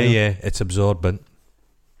need to lie on. Yeah, it's absorbent.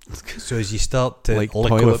 So as you start to like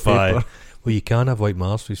liquefy... Well, you can have white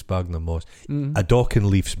marsh with sphagnum moss. A Docken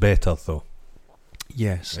leaf's better, though.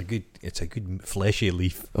 Yes. It's a good fleshy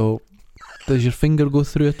leaf. Oh, does your finger go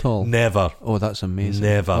through at all? Never. Oh, that's amazing.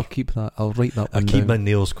 Never. I'll keep that. I'll write that one I keep my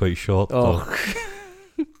nails quite short, though.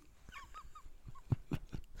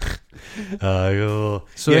 So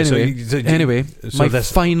anyway, my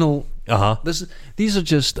final These are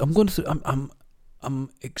just. I'm going through.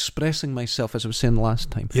 I'm expressing myself as I was saying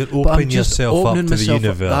last time. You're opening yourself up to the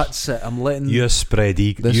universe. That's it. I'm letting. You're spread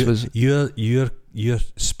eagle. You're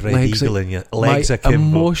spread eagle in your legs akimbo.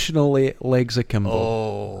 Emotionally legs akimbo.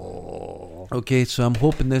 Oh. Okay, so I'm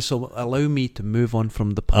hoping this will allow me to move on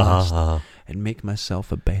from the past and make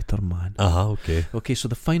myself a better man. Okay. Okay, so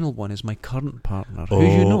the final one is my current partner, who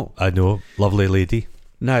you know. I know, lovely lady.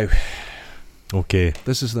 Now, okay,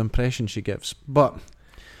 this is the impression she gives, but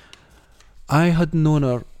I had known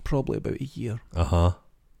her probably about a year. And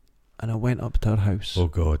I went up to her house. Oh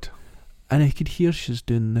God. And I could hear she's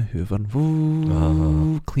doing the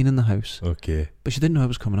hoovering, cleaning the house. Okay. But she didn't know I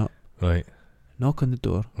was coming up. Right. Knock on the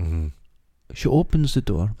door. She opens the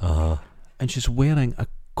door. And she's wearing a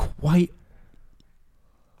quite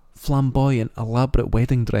flamboyant, elaborate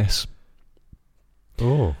wedding dress.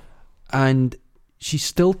 Oh. And she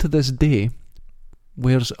still to this day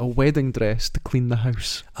wears a wedding dress to clean the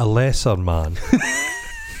house. A lesser man.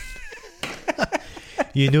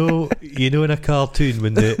 You know in a cartoon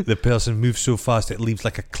when the person moves so fast it leaves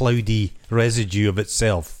like a cloudy residue of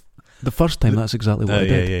itself. The first time, that's exactly what I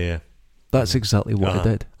did. Yeah. That's exactly what I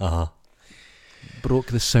did. Broke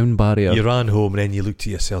the sound barrier. You ran home and then you looked at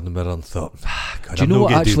yourself in the mirror and thought, God, do you know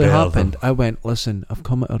what actually happened? I went, listen, I've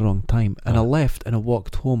come at the wrong time. And I left and I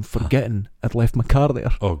walked home forgetting I'd left my car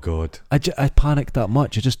there. Oh God. I panicked that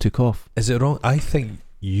much, I just took off. Is it wrong? I think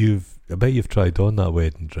I bet you've tried on that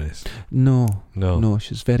wedding dress. No,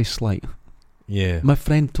 she's very slight. Yeah. My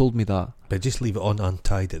friend told me that. But just leave it on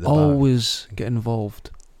untied at the back. Always get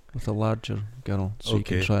involved with a larger girl so you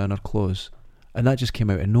can try on her clothes. And that just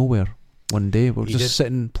came out of nowhere. One day we were just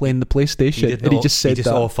sitting playing the PlayStation and he just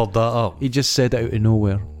offered that up. He just said it out of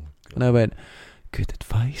nowhere. And I went, good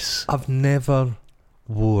advice. I've never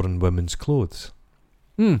worn women's clothes.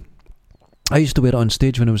 I used to wear it on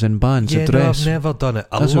stage when I was in bands, a dress. No, I've never done it.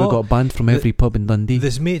 That's how I got banned from every pub in Dundee.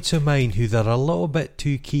 There's mates of mine who they're a little bit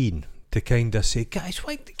too keen to kind of say, guys,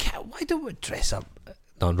 why don't we dress up?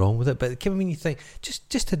 Nothing wrong with it, but when you think,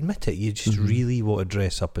 just admit it, you just really want to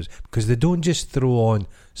dress up because they don't just throw on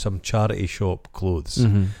some charity shop clothes,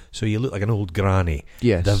 so you look like an old granny.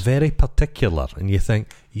 Yes, they're very particular, and you think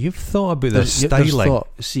you've thought about their styling.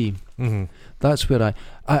 That's where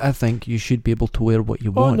I think you should be able to wear what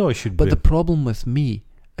you want. No, it should. But the problem with me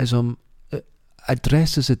is I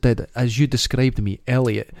dress as it did, as you described me,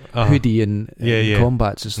 Elliot, hoodie and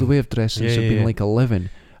combats. It's the way I've dressed since I've been like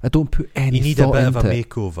 11. I don't put any You need thought a bit of a into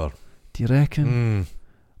makeover. Do you reckon?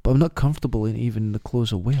 But I'm not comfortable in even the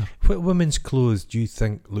clothes I wear. What women's clothes do you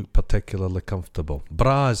think look particularly comfortable?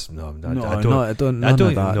 Bras? No, I don't. None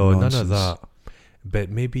of that. No, none of that. But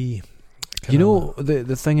maybe. You know,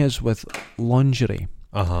 the thing is with lingerie,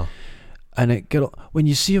 and when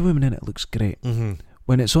you see a woman in it, it looks great.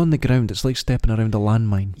 When it's on the ground, it's like stepping around a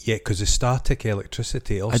landmine. Yeah, because the static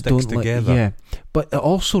electricity all sticks together. Yeah, but it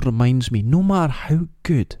also reminds me, no matter how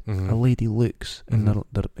good a lady looks, and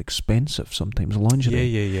they're expensive sometimes, lingerie.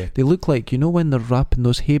 Yeah. They look like, when they're wrapping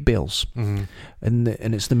those hay bales, and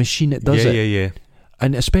it's the machine that does it. Yeah.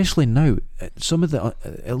 And especially now, some of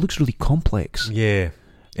it looks really complex. Yeah,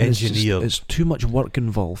 engineered. It's too much work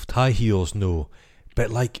involved. High heels, no, but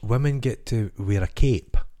like women get to wear a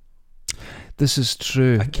cape. This is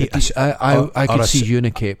true. I could see you in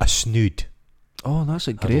a cape. A snood. Oh, that's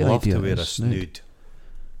a great idea. I'd love to wear a snood.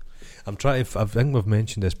 I think we've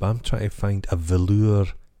mentioned this, but I'm trying to find a velour,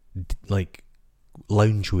 like,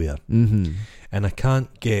 loungewear. And I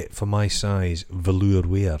can't get, for my size, velour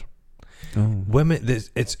wear. Women,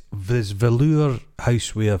 there's velour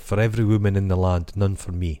housewear for every woman in the land, none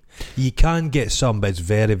for me. You can get some, but it's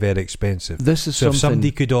very, very expensive. So if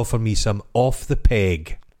somebody could offer me some off the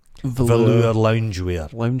peg velour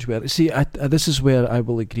loungewear. See, this is where I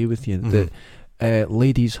will agree with you that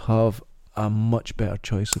ladies have a much better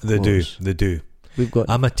choice of clothes. They do.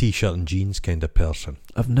 I'm a t-shirt and jeans kind of person.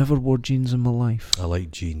 I've never wore jeans in my life. I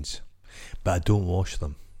like jeans, but I don't wash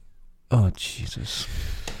them. Oh Jesus!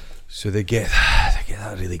 So they get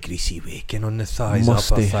that really greasy waking on the thighs,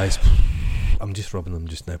 upper thighs. I'm just rubbing them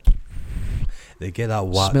just now. They get that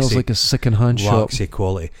waxy, smells like a second-hand shop. Waxy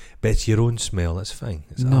quality, but it's your own smell. It's fine.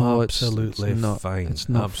 It's absolutely fine. It's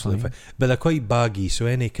not absolutely fine. But they're quite baggy, so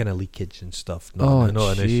any kind of leakage and stuff, not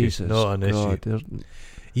an issue. Not an issue.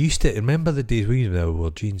 You used to remember the days we wore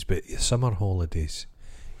jeans, but summer holidays,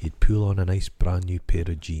 you'd pull on a nice brand new pair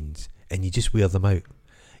of jeans and you just wear them out.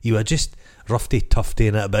 You were just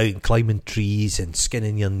roughy-tuftying it about and climbing trees and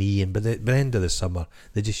skinning your knee, and by the end of the summer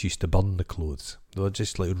they just used to burn the clothes. They were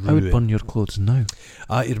just like ruined. I would burn your clothes now.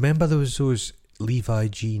 You remember there was those Levi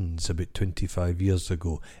jeans about 25 years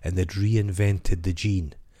ago, and they'd reinvented the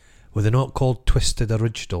jean Were they not called Twisted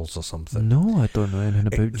Originals or something? No, I don't know anything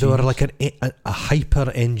about They were like a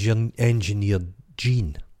hyper-engineered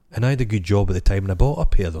jean. And I had a good job at the time, and I bought a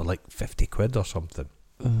pair. They were like 50 quid or something.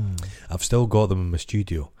 I've still got them in my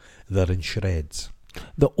studio. They're in shreds.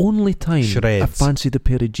 The only time Shreds. I fancied a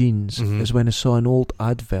pair of jeans is when I saw an old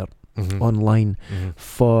advert online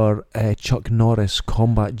for Chuck Norris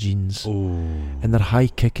combat jeans. And they're high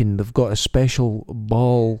kicking. They've got a special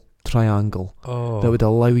ball triangle that would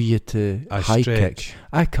allow you to high kick.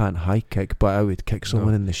 I can't high kick, but I would kick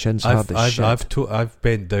someone in the shins hard as shit. I've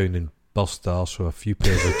bent down and burst the arse with a few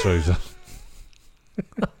pairs of trousers.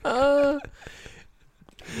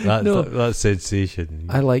 That's sensation.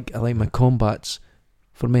 I like my combats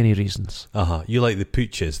for many reasons. You like the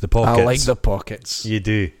pooches, the pockets. I like the pockets. You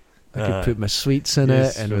do. I can put my sweets in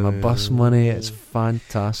it and my bus money. It's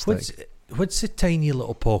fantastic. What's the tiny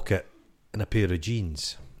little pocket in a pair of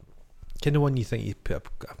jeans? Kind of one you think you put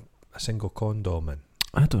a single condom in?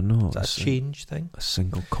 I don't know. Is that a change thing? A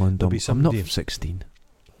single condom. I'm not 16.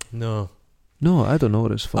 No, I don't know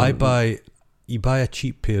what it's for. You buy a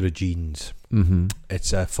cheap pair of jeans.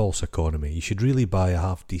 It's a false economy. You should really buy a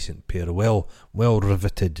half decent pair of well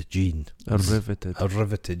riveted jean. A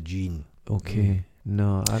riveted jean. Okay.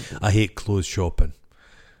 No, I hate clothes shopping.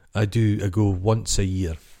 I go once a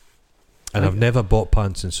year, and I've never bought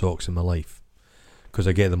pants and socks in my life because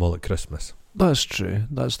I get them all at Christmas. That's true.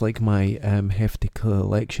 That's like my hefty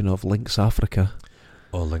collection of Lynx Africa.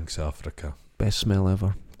 Oh, Lynx Africa. Best smell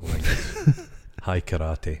ever. Lynx. High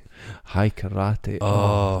karate.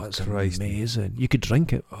 Oh, that's Christ. Amazing. You could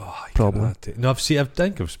drink it. Oh, probably. Karate. No, I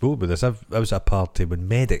think I've spoken about this. I was at a party when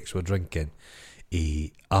medics were drinking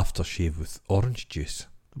a aftershave with orange juice.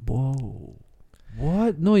 Whoa.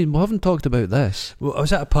 What? No, we haven't talked about this. Well, I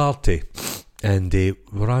was at a party and we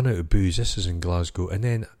ran out of booze. This is in Glasgow. And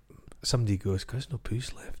then somebody goes, there's no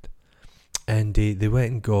booze left. And they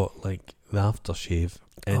went and got like the aftershave.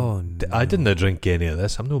 And I didn't drink any of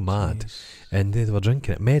this. I'm no mad. Jeez. And they were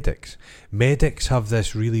drinking it. Medics have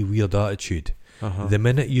this really weird attitude. The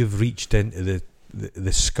minute you've reached into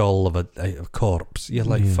the skull of a corpse, you're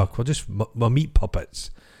like, fuck, we're just we're meat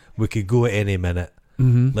puppets. We could go at any minute.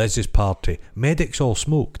 Let's just party. Medics all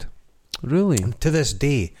smoked. Really? And to this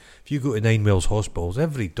day, if you go to Nine Wells hospitals,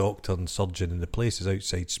 every doctor and surgeon in the place is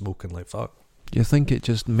outside smoking like fuck. Do you think it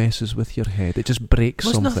just messes with your head? It just breaks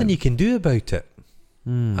something? There's nothing you can do about it.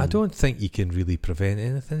 I don't think you can really prevent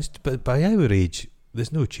anything. But by our age,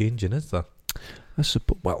 there's no changing, is there?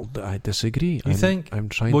 I disagree. You think? I'm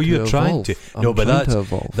trying to you're trying to. No, but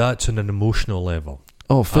that's on an emotional level.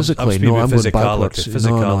 Oh, physically? I'm going backwards.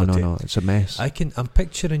 Physicality. No, it's a mess. I'm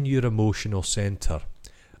picturing your emotional centre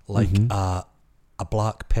like a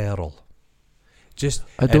black pearl.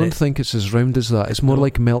 I don't think it's as round as that. It's more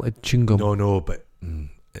like melted chewing gum. No, but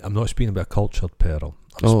I'm not speaking about a cultured pearl.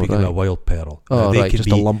 I'm speaking about a wild pearl. Just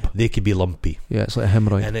a lump. They could be lumpy. Yeah, it's like a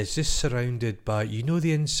hemorrhoid. And it's just surrounded by,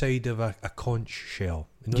 the inside of a conch shell.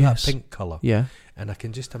 That pink colour. Yeah. And I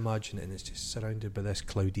can just imagine it, and it's just surrounded by this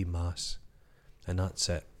cloudy mass. And that's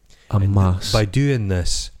it. Mass. By doing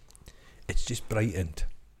this, it's just brightened.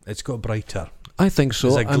 It's got brighter. I think so.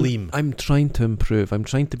 There's a gleam. I'm trying to improve. I'm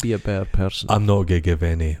trying to be a better person. I'm not going to give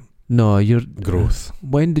any your growth.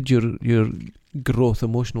 When did your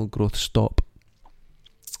emotional growth stop?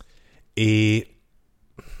 I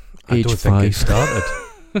Age don't 5. think it started.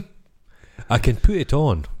 I can put it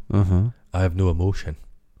on. I have no emotion.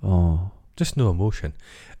 Just no emotion.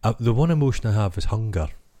 The one emotion I have is hunger.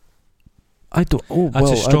 I don't. That's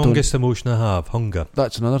the strongest emotion I have. Hunger.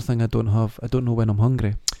 That's another thing I don't have. I don't know when I'm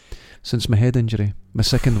hungry. Since my head injury, my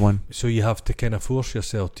second one. So you have to kind of force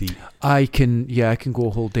yourself to eat. I can go a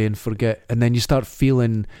whole day and forget, and then you start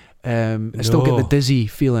feeling. I still get the dizzy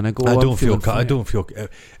feeling. I don't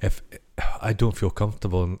feel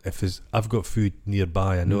comfortable if I've got food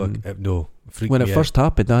nearby. I know when it first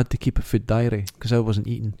happened, I had to keep a food diary because I wasn't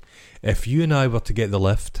eating. If you and I were to get the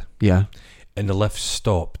lift, and the lift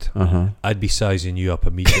stopped, I'd be sizing you up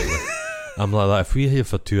immediately. I'm like that. If we're here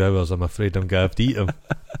for 2 hours, I'm afraid I'm gonna have to eat them.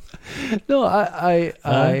 No,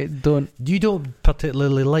 I don't. You don't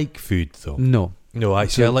particularly like food, though. No, I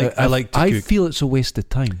like to cook. I feel it's a waste of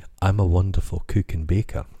time. I'm a wonderful cook and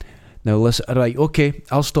baker. Now listen, right? Okay,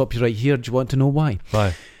 I'll stop you right here. Do you want to know why?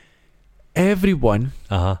 Why? Everyone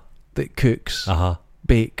that cooks,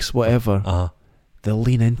 bakes, whatever, they'll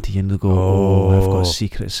lean into you and they'll go, I've got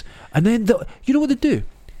secrets. And then, you know what they do?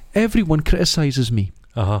 Everyone criticises me.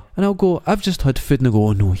 And I'll go, I've just had food, and I go,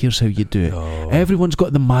 oh no, here's how you do it. Everyone's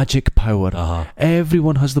got the magic power.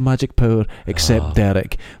 Everyone has the magic power except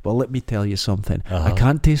Derek. Well, let me tell you something. I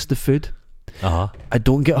can't taste the food. I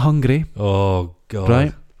don't get hungry. Oh God.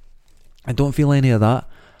 Right? I don't feel any of that.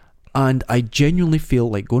 And I genuinely feel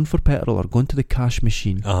like going for petrol or going to the cash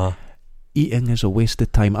machine, eating is a waste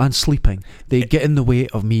of time, and sleeping. They get in the way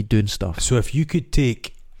of me doing stuff. So if you could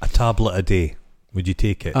take a tablet a day, would you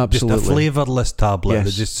take it? Absolutely. Just a flavourless tablet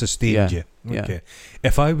that just sustained you. Okay. Yeah.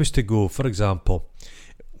 If I was to go, for example,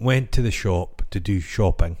 went to the shop to do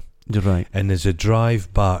shopping, right, and there's a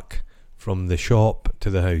drive back from the shop to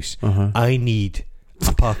the house, I need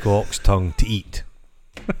a pack of ox tongue to eat.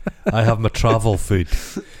 I have my travel food,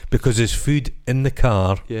 because there's food in the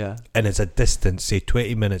car, and it's a distance, say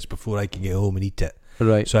 20 minutes before I can get home and eat it.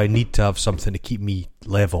 Right. So I need to have something to keep me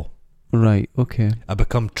level. Right. Okay. I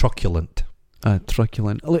become truculent.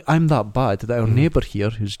 Truculent. Look, I'm that bad that our neighbour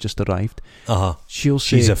here, who's just arrived, she'll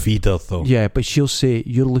say, she's a feeder though. Yeah, but she'll say,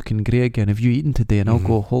 "You're looking grey again. Have you eaten today?" And I'll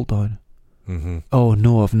go, "Hold on." Oh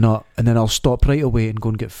no, I've not. And then I'll stop right away and go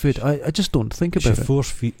and get food. I just don't think about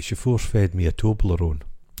it. She force fed me a Toblerone.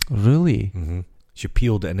 Really? She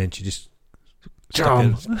peeled it and then she just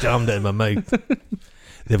jammed it in my mouth.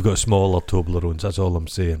 They've got smaller Toblerones, that's all I'm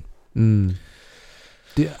saying.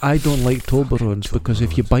 I don't like Toblerones because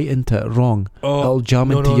if you bite into it wrong, it'll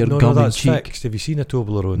jam into your gum and cheek. Fixed. Have you seen a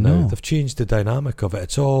Toblerone now? They've changed the dynamic of it.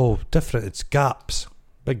 It's all different. It's gaps,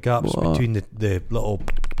 big gaps between the little.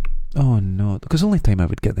 Oh no! Because the only time I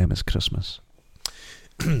would get them is Christmas.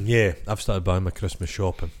 Yeah, I've started buying my Christmas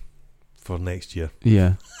shopping for next year.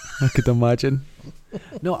 Yeah, I could imagine.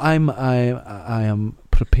 No, I am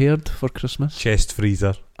prepared for Christmas. Chest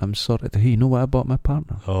freezer. I'm sorted. Hey, you know what I bought my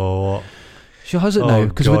partner? Oh, what? She has it now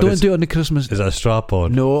because we don't do it on the Christmas. Is it a strap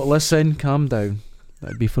on? No, listen, calm down.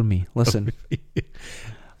 That'd be for me. Listen,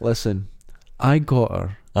 listen. I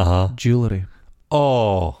got her jewellery.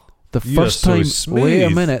 Oh, the first time. Smooth. Wait a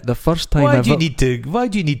minute. The first time. Why do you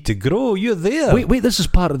need to grow? You're there. Wait. This is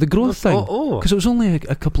part of the growth thing. Because it was only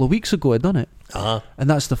a couple of weeks ago I done it. And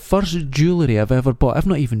that's the first jewellery I've ever bought. I've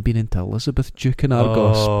not even been into Elizabeth Duke and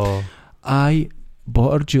Argos. I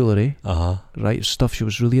bought her jewellery, right, stuff she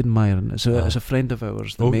was really admiring. It's a friend of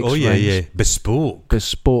ours that makes rings.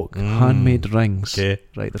 Bespoke handmade rings.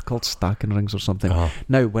 Right, they're called stacking rings or something.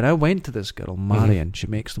 Now, when I went to this girl, Marion, she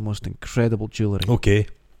makes the most incredible jewellery. Okay.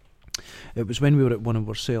 It was when we were at one of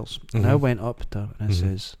our sales, and I went up to her and I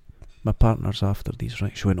says, "My partner's after these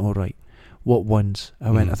rings." She went, "All right, what ones?"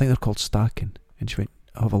 I went, "I think they're called stacking." And she went,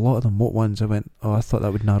 "I have a lot of them. What ones?" I went, "Oh, I thought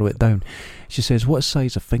that would narrow it down." She says, "What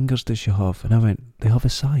size of fingers does she have?" And I went, "They have a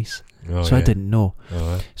size." I didn't know.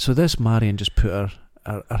 So this Marion just put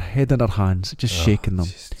her head in her hands, just shaking them.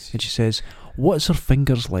 And she says, "What's her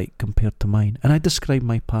fingers like compared to mine?" And I described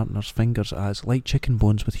my partner's fingers as like chicken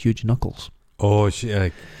bones with huge knuckles. Oh, she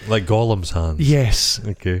like Gollum's hands. Yes.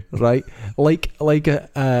 Okay. Right. Like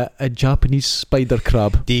a Japanese spider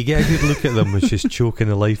crab. Do you get a good look at them when she's choking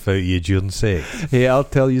the life out of you during sex? Hey, I'll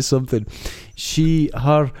tell you something.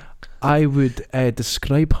 I would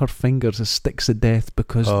describe her fingers as sticks of death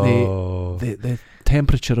because the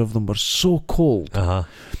temperature of them were so cold.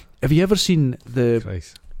 Have you ever seen the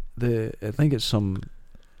I think it's some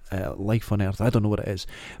life on Earth, I don't know what it is,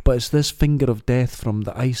 but it's this finger of death from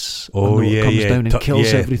the ice that comes down and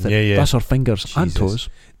kills everything. That's her fingers. Jesus. And toes.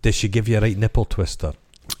 Does she give you a right nipple twister?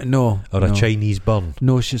 No. Or a Chinese burn?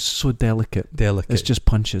 No, she's so delicate. It's just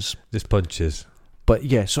punches. But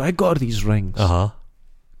yeah, so I got her these rings. I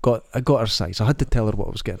got her size. I had to tell her what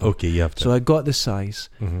I was getting. Okay, you have to. So I got the size,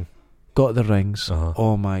 got the rings.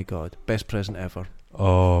 Oh my god, best present ever.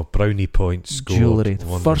 Oh, brownie points scored. Jewellery.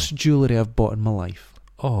 First jewellery I've bought in my life.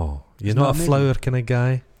 Oh, you're not a flower kind of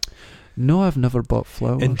guy? No, I've never bought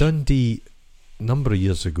flowers. In Dundee, a number of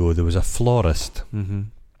years ago, there was a florist,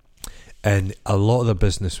 and a lot of the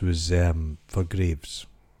business was for graves,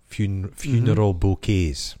 funeral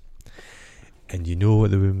bouquets. And you know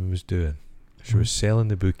what the woman was doing? She was selling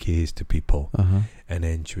the bouquets to people, and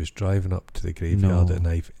then she was driving up to the graveyard at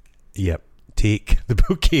night. Yep. Take the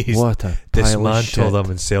bouquets, dismantle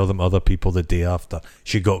them, and sell them to other people the day after.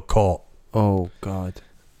 She got caught. Oh God.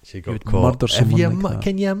 She got caught. Murder someone like that.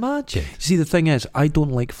 Can you imagine? See, the thing is, I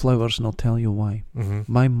don't like flowers, and I'll tell you why.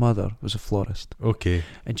 My mother was a florist. Okay.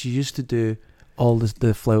 And she used to do all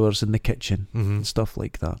the flowers in the kitchen and stuff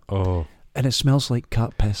like that. Oh. And it smells like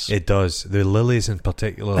cat piss. It does. The lilies in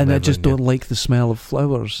particular. And I just don't like the smell of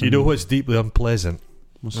flowers. You know what's deeply unpleasant?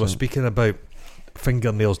 We're speaking about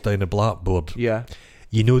fingernails down a blackboard. Yeah.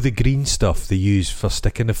 You know the green stuff they use for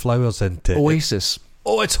sticking the flowers into? Oasis.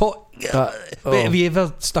 Oh, it's hot. Have you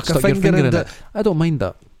ever stuck a finger in it? I don't mind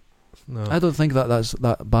that. No. I don't think that's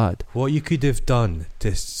that bad. What you could have done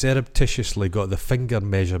to surreptitiously got the finger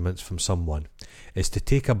measurements from someone is to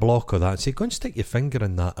take a block of that and say, go and stick your finger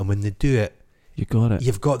in that, and when they do it, you got it.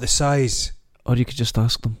 You've got the size. Or you could just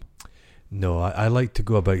ask them. No, I like to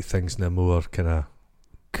go about things in a more kind of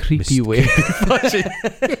creepy way.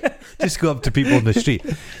 Just go up to people on the street.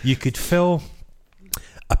 You could fill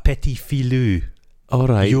a petit filou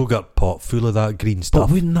yogurt pot full of that green stuff.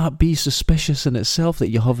 But wouldn't that be suspicious in itself that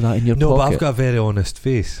you have that in your pocket? No, but I've got a very honest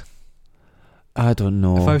face. I don't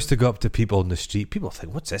know. If I was to go up to people on the street, people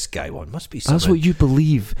think, what's this guy on? Must be something. That's what you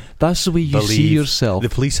believe. That's the way you see yourself. The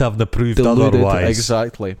police haven't approved otherwise.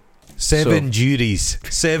 Exactly. 7 juries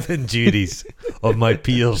of my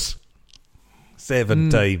peers. 7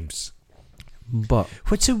 times. But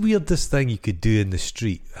what's the weirdest thing you could do in the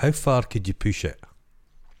street? How far could you push it?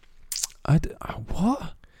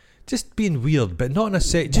 What? Just being weird, but not in a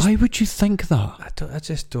set. Why would you think that? I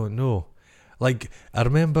just don't know. Like, I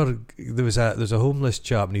remember there was a homeless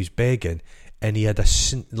chap and he was begging, and he had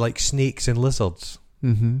like snakes and lizards,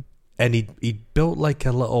 and he built like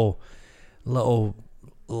a little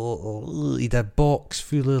he'd a box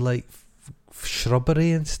full of like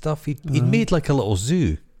shrubbery and stuff. He'd made like a little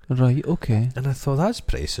zoo. Right. Okay. And I thought that's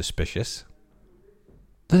pretty suspicious.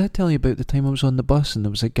 Did I tell you about the time I was on the bus and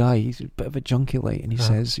there was a guy, he's a bit of a junkie like, and he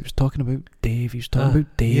says he was talking about Dave. He was talking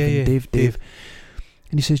about Dave and Dave.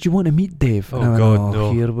 And he says, "Do you want to meet Dave?" Oh, and God,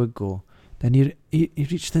 no. Here we go. Then he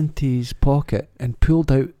reached into his pocket and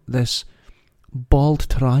pulled out this bald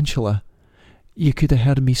tarantula. You could have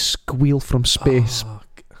heard me squeal from space.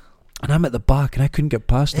 And I'm at the back and I couldn't get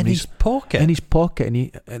past him. In his pocket? In his pocket.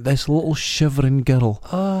 And this little shivering girl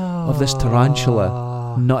of this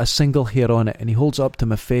tarantula, not a single hair on it. And he holds it up to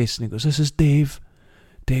my face and he goes, "This is Dave.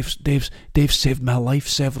 Dave saved my life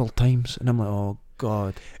several times." And I'm like, oh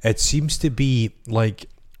God. It seems to be like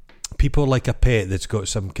people like a pet that's got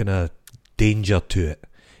some kind of danger to it.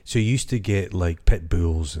 So you used to get like pit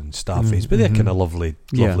bulls and staffies, but they're kind of lovely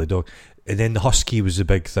dog. And then the husky was the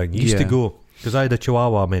big thing. You used to go, because I had a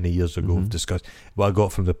chihuahua many years ago, we've discussed what I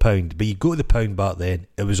got from the pound. But you go to the pound back then,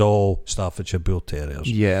 it was all Staffordshire Bull Terriers.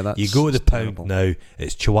 Yeah, that's you go to the pound now,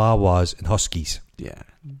 it's chihuahuas and huskies. Yeah.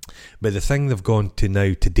 But the thing they've gone to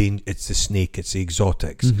now, it's the snake, it's the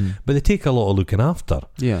exotics. But they take a lot of looking after.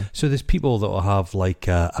 Yeah. So there's people that will have like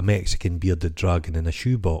a Mexican bearded dragon in a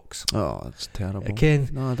shoebox. Oh, that's terrible. Again,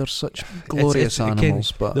 no, they're such glorious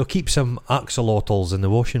animals. But they'll keep some axolotls in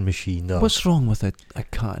the washing machine. What's wrong with a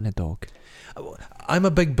cat and a dog? I'm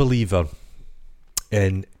a big believer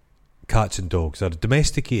in cats and dogs. They're a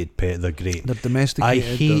domesticated pet. They're great. They're domesticated.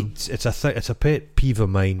 I hate it's a pet peeve of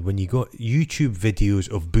mine when you got YouTube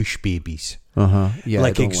videos of bush babies,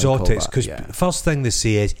 like exotics. Because first thing they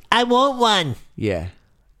say is, "I want one." Yeah.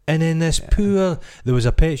 And then there was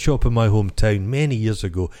a pet shop in my hometown many years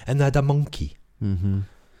ago, and they had a monkey. And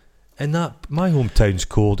my hometown's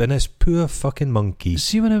cold, and this poor fucking monkey.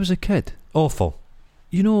 See, when I was a kid, awful.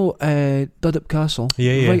 You know, Duddup Castle,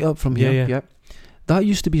 right up from here. Yeah. That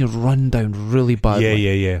used to be run down really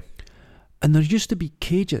badly. Yeah. And there used to be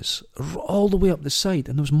cages all the way up the side,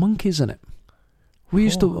 and there was monkeys in it.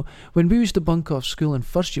 When we used to bunk off school in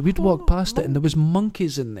first year, we'd walk past it, and there was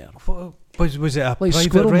monkeys in there. Was it a like private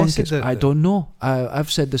squirrel residence? Monkeys? I don't know.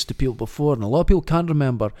 I've said this to people before, and a lot of people can't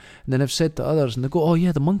remember. And then I've said to others, and they go, "Oh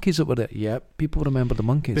yeah, the monkeys that were there." Yeah, people remember the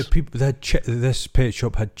monkeys. But people, this pet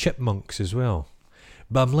shop had chipmunks as well.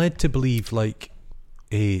 But I'm led to believe like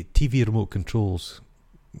TV remote controls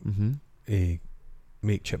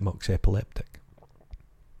make chipmunks epileptic.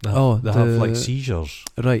 They have like seizures.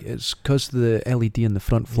 Right, it's because the LED in the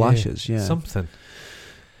front flashes. Yeah, something.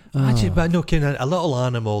 But no, kind of a little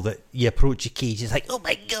animal that you approach your cage, it's like, oh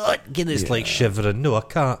my God, it's like shivering. No, a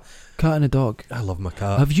cat and a dog. I love my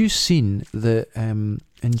cat. Have you seen the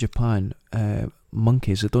in Japan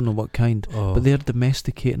monkeys? I don't know what kind, but they're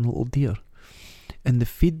domesticating little deer. And they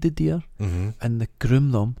feed the deer and they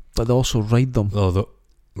groom them, but they also ride them.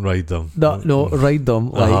 Ride them. No, ride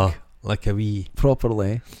them like a wee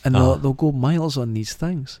properly, and they'll go miles on these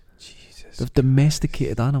things. Jesus, they've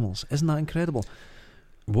domesticated animals. Isn't that incredible?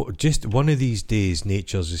 Just one of these days,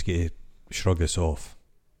 nature's just going to shrug us off.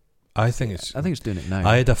 I think it's doing it now.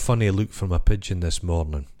 I had a funny look from a pigeon this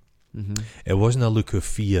morning. It wasn't a look of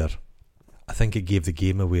fear. I think it gave the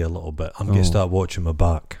game away a little bit. I'm going to start watching my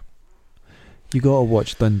back. You gotta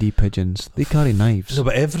watch Dundee pigeons. They carry knives. No,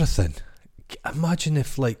 but everything. Imagine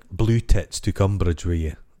if like Blue Tits took umbrage with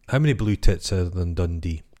you. How many Blue Tits are there in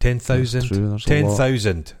Dundee? 10,000?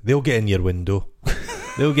 10,000. They'll get in your window.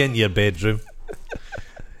 They'll get into your bedroom.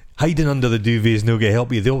 Hiding under the duvets and they'll get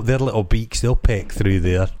help you. Their little beaks, they'll peck through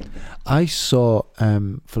there. I saw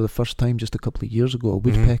for the first time just a couple of years ago a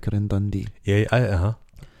woodpecker in Dundee. Yeah,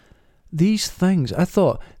 these things, I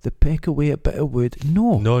thought they peck away a bit of wood.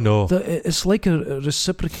 No. It's like a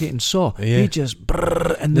reciprocating saw. Yeah. They just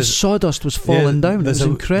brrr, and the sawdust was falling down. It was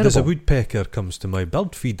incredible. There's a woodpecker comes to my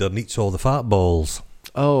bird feeder and eats all the fat balls.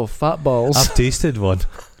 Oh, fat balls. I've tasted one.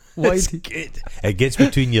 Why? It gets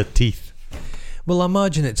between your teeth. Well,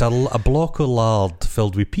 imagine it's a block of lard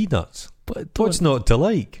filled with peanuts. But what's not to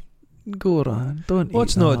like? Go on, don't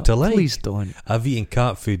What's eat not that. to like? Please don't. I've eaten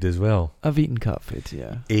cat food as well. I've eaten cat food,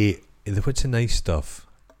 yeah. What's the nice stuff?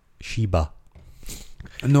 Sheba.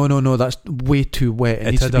 No, that's way too wet.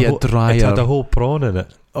 It needs to be a drier. It had a whole prawn in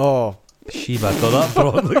it. Oh, Sheba, I thought that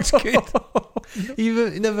prawn looks good.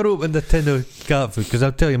 You never opened a tin of cat food, because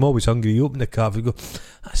I'll tell you, I'm always hungry. You open the cat food, you go,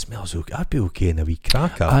 that smells okay. I'd be okay in a wee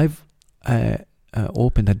cracker. I've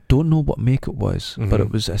opened, I don't know what make it was, but it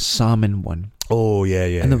was a salmon one. Oh, yeah.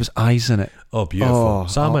 And there was eyes in it. Oh, beautiful.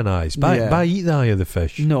 Salmon eyes. Buy eat the eye of the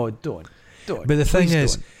fish. No, don't. But the thing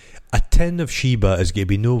is, a tin of Sheba is going to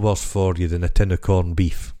be no worse for you than a tin of corned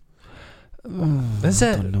beef. Is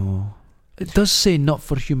it? I don't know. It does say not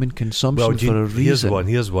for human consumption for a reason.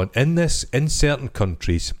 Here's one. In certain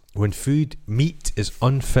countries, when meat is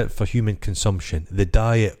unfit for human consumption, they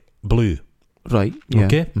dye it blue. Right, yeah.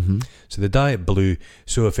 Okay? Mm-hmm. So they dye it blue,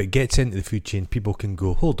 so if it gets into the food chain, people can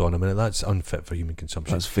go, hold on a minute, that's unfit for human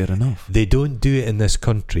consumption. That's fair enough. They don't do it in this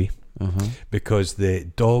country because the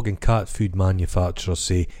dog and cat food manufacturers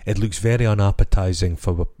say it looks very unappetizing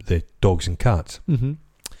for the dogs and cats. Mm-hmm.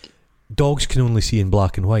 Dogs can only see in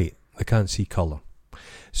black and white. They can't see colour.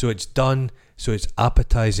 So it's done, so it's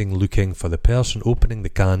appetizing looking for the person opening the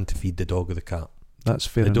can to feed the dog or the cat. That's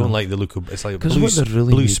fair enough. They don't like the look of... It's like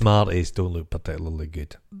blue Smarties don't look particularly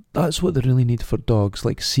good. That's what they really need for dogs,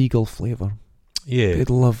 like seagull flavour. Yeah.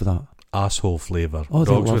 They'd love that. Asshole flavour. Oh,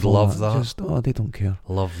 dogs would love that. They don't care.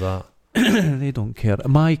 Love that. They don't care.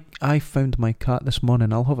 I found my cat this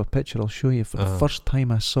morning. I'll have a picture. I'll show you. For the first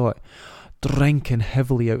time I saw it, drinking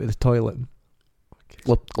heavily out of the toilet.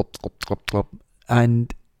 Glop, glop, glop, glop, glop.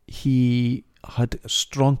 And he had a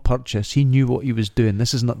strong purchase. He knew what he was doing.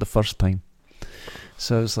 This is not the first time.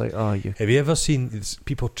 So I was like, have you ever seen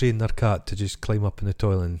people train their cat to just climb up in the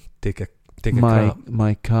toilet and take a crap?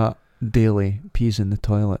 My cat daily pees in the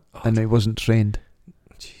toilet, and he wasn't trained.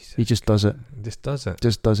 Jesus. He just does it. Just does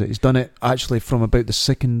it. He's done it actually from about the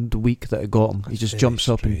second week that I got him. He just jumps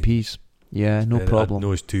up and pees. Yeah, no problem. That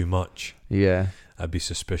knows too much. Yeah. I'd be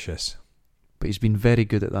suspicious. But he's been very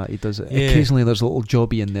good at that. He does it. Yeah. Occasionally there's a little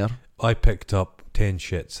jobby in there. I picked up 10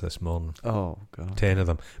 shits this morning. Oh, God. 10 of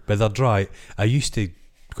them. But they're dry. I used to,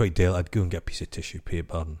 quite daily, I'd go and get a piece of tissue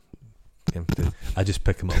paper and I just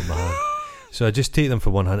pick them up with my hand. So I just take them for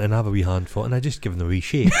one hand and have a wee handful and I just give them a wee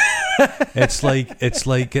shake. It's like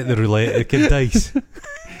get the roulette, get dice.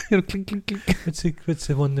 Clink, clink, clink. What's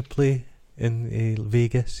the one they play in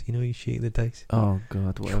Vegas? You know, you shake the dice. Oh,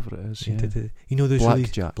 God, whatever it is. Yeah. You know those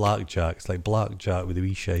blackjack. Blackjack. It's like blackjack with the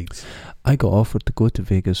wee shakes. I got offered to go to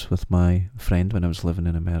Vegas with my friend when I was living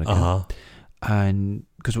in America. And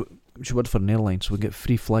because she worked for an airline, so we get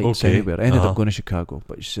free flights anywhere. I ended up going to Chicago,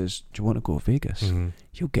 but she says, do you want to go to Vegas? Mm-hmm.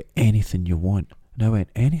 You'll get anything you want. And I went,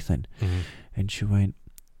 anything? Mm-hmm. And she went,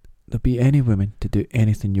 there'll be any woman to do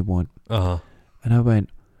anything you want. And I went,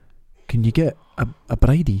 can you get a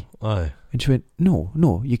bridie? Aye. And she went,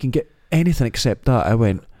 no, you can get anything except that. I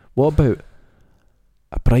went, what about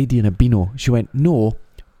a bridie and a beano? She went, no,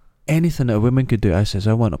 anything that a woman could do. I says,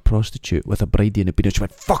 I want a prostitute with a bridie and a beano. She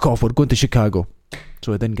went, fuck off, we're going to Chicago.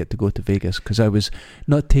 So I didn't get to go to Vegas because I was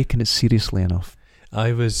not taking it seriously enough.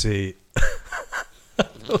 I was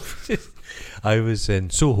I was in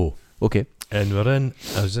Soho. Okay. And it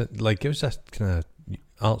was a kind of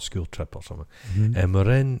art school trip or something. Mm-hmm. And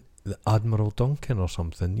we're in the Admiral Duncan or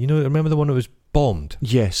something. You know, remember the one that was bombed?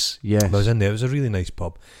 Yes. I was in there. It was a really nice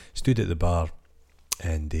pub. Stood at the bar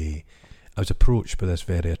and I was approached by this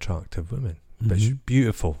very attractive woman. Mm-hmm. But she's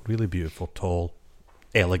beautiful, really beautiful, tall,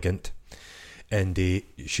 elegant. And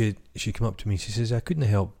she came up to me. She says, I couldn't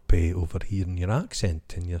help overhearing your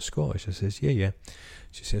accent and you're Scottish. I says, yeah.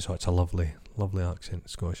 She says, oh, it's a lovely accent,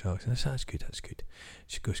 Scottish accent. I said, that's good.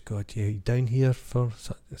 She goes, God, yeah, you down here for...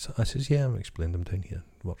 I says, yeah, I'm explaining I'm down here,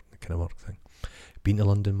 kind of work thing. Been to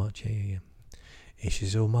London much? Yeah. And she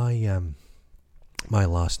says, oh, my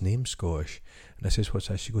last name's Scottish. And I says, what's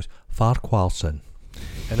that? She goes, Farquharson.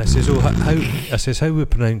 And I says, oh, how we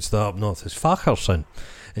pronounce that up north? It's Facherson.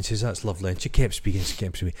 And she says, that's lovely. And she kept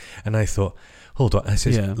speaking. And I thought, hold on. I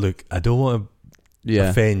says, look, I don't want to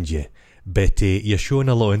offend you, but you're showing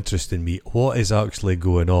a lot of interest in me. What is actually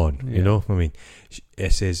going on? You know? I mean,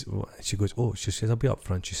 she goes, I'll be up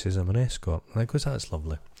front. She says, I'm an escort. And I goes, that's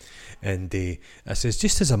lovely. And I says,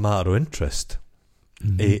 just as a matter of interest,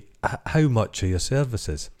 how much are your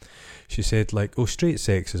services? She said, like, oh, straight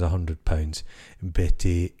sex is £100, but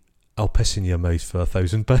I'll piss in your mouth for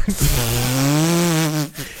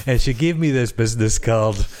 £1,000. And she gave me this business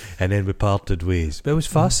card, and then we parted ways. But it was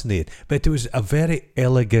fascinating. But it was a very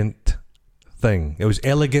elegant thing. It was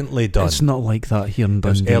elegantly done. It's not like that here in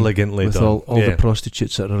Dundee. It was elegantly with done. all the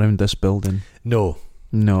prostitutes that are around this building. No.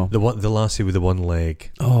 The lassie with the one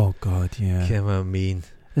leg. Oh God, yeah. Came I mean.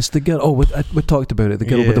 It's the girl. Oh, we talked about it. The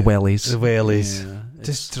girl with the wellies. The wellies,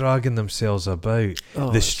 just dragging themselves about.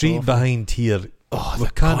 The street behind here. Oh, we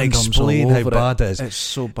can't explain how bad it is. It's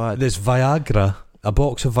so bad. There's Viagra, a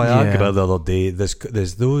box of Viagra the other day.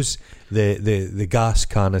 There's those the gas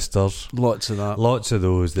canisters. Lots of that. Lots of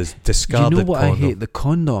those. There's discarded. You know what I hate? The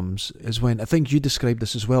condoms is when, I think you described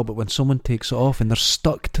this as well, but when someone takes it off and they're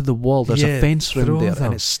stuck to the wall, there's a fence round there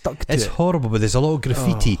and it's stuck to it. It's horrible, but there's a lot of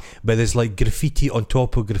graffiti. But there's like graffiti on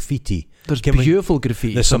top of graffiti. There's beautiful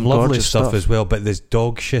graffiti. There's some lovely stuff as well, but there's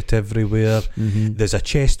dog shit everywhere. There's a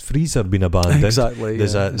chest freezer being abandoned. Exactly.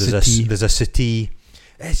 There's a settee.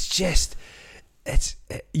 It's just.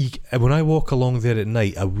 When I walk along there at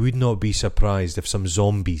night, I would not be surprised if some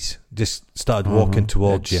zombies just started walking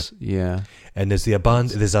towards you. Yeah. And there's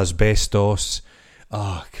there's asbestos.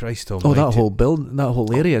 Oh, Christ almighty. Oh, that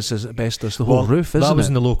whole area is asbestos. The whole roof, isn't it? That was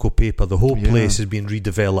in the local paper. The whole place is being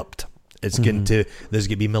redeveloped. It's getting to. There's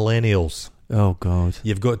going to be millennials. Oh God.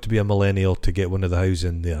 You've got to be a millennial to get one of the houses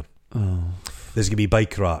in there. Oh. There's going to be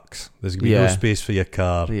bike racks. There's going to be no space for your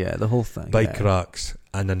car. Yeah, the whole thing. Bike racks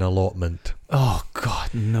and an allotment. Oh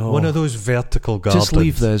God, no! One of those vertical gardens. Just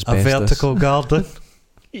leave the asbestos. A vertical garden.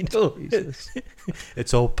 You know,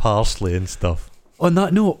 it's all parsley and stuff. On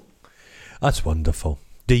that note, that's wonderful.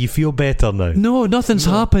 Do you feel better now? No, nothing's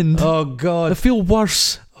happened. Oh God, I feel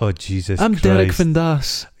worse. Oh Jesus! I'm Christ. Derek Van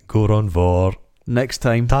Das. Go on vor. Next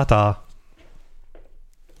time. Ta-ta.